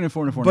 Yeah. between a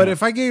 4 and a 4. But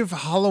if I gave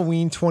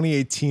Halloween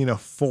 2018 a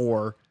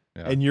 4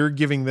 Yeah. and you're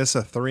giving this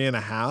a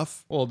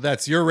 3.5, Well,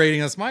 that's your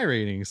rating. That's my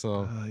rating.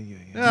 So,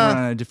 we're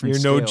on a different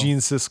you're no scale. Gene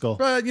Siskel.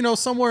 but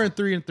somewhere in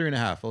 3 and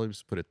 3.5. I'll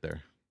just put it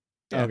there.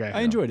 Yeah, Okay.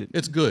 I enjoyed it.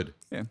 It's good.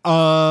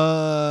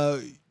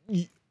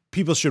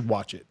 People should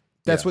watch it.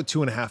 That's Yeah. what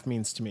 2.5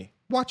 means to me.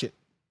 Watch it.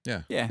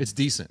 Yeah. Yeah. It's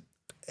decent.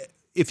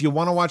 If you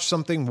want to watch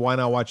something, why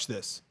not watch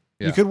this?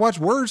 Yeah. You could watch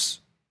worse.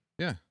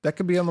 Yeah. That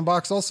could be on the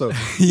box also.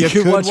 You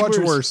could could watch worse.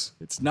 worse.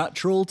 It's not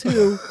Troll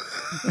 2.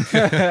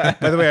 By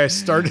the way, I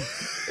started.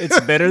 It's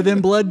better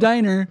than Blood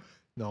Diner.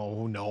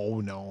 No.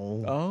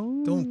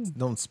 Oh.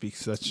 Don't speak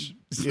such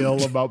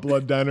ill about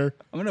Blood Diner.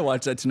 I'm going to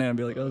watch that tonight and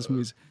be like, oh, this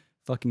movie's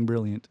fucking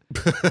brilliant.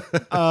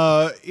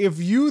 If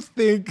you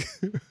think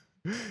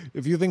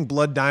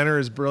Blood Diner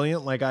is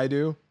brilliant like I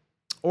do,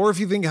 or if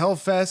you think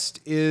Hellfest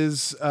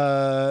is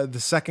the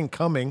second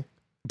coming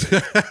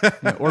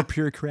Yeah, or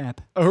pure crap.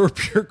 or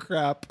pure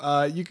crap,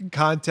 you can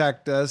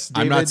contact us.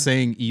 David. I'm not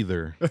saying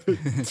either. You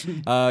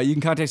can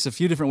contact us a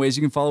few different ways.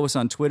 You can follow us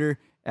on Twitter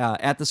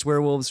at the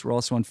Swearwolves. We're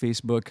also on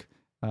Facebook,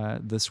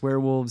 the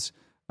Swearwolves.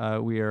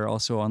 We are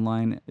also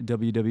online,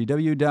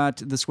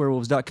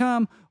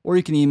 www.theswearwolves.com, or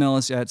you can email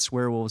us at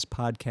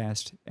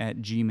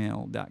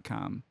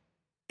swearwolvespodcast@gmail.com.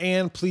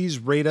 And please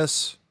rate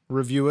us,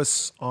 review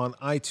us on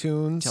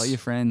iTunes. Tell your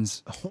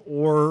friends.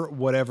 or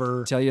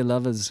whatever Tell your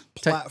lovers.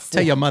 platform.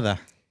 Tell your mother.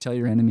 Tell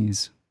your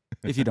enemies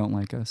if you don't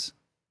like us.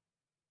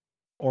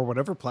 or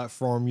whatever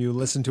platform you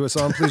listen to us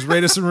on. Please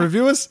rate us and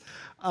review us.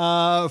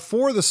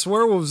 For the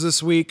Swearwolves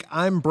this week,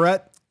 I'm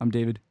Brett. I'm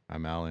David.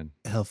 I'm Alan.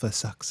 Hellfest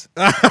sucks.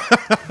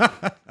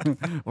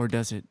 Or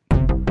does it?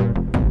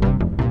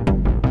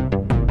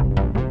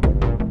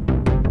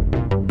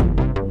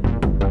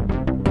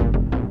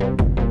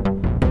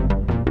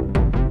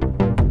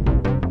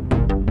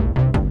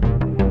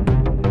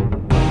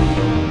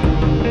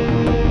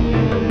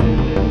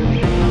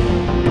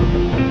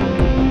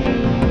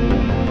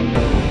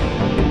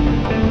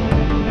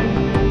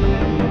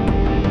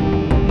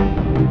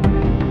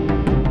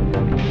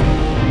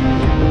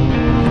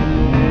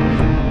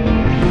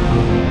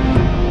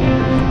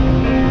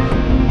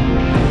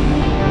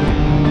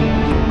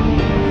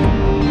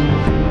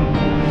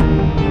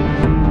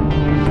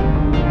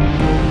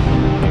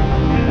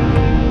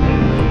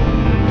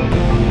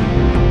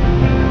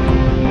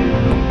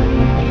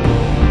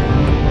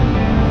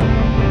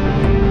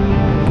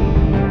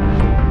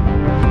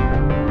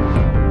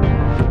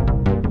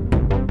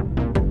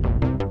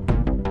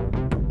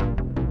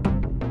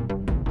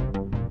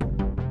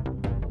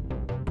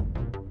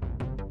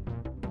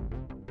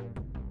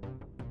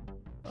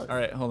 All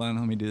right, hold on.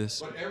 Let me do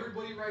this. But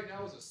everybody right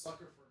now is a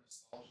sucker for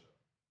nostalgia.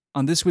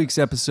 On this week's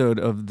episode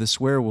of The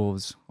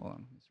Swearwolves, hold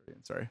on.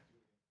 Sorry.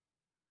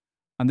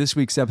 On this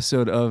week's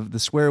episode of the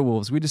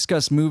Swearwolves, we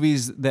discuss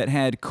movies that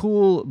had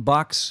cool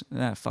box.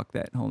 Fuck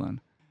that. Hold on.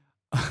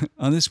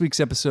 On this week's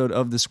episode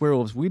of the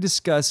Swearwolves, we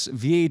discuss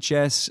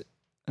VHS-ish.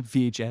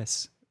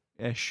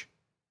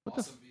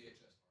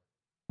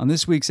 On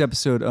this week's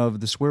episode of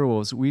the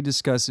Swearwolves, we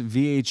discuss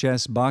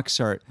VHS box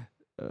art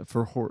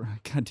for horror.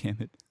 God damn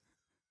it.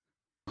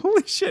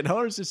 Holy shit,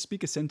 how does this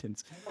speak a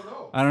sentence?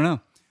 I don't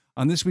know.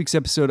 On this week's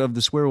episode of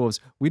the Swearwolves,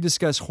 we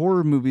discuss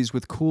horror movies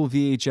with cool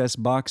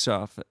VHS box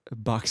office.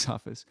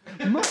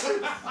 Alan,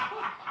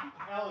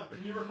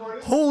 can you record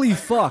it? Holy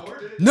fuck.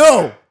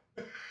 No!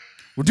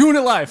 We're doing it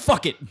live.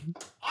 Fuck it.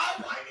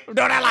 We're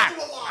doing it live.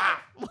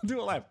 We'll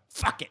do it live.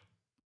 Fuck it.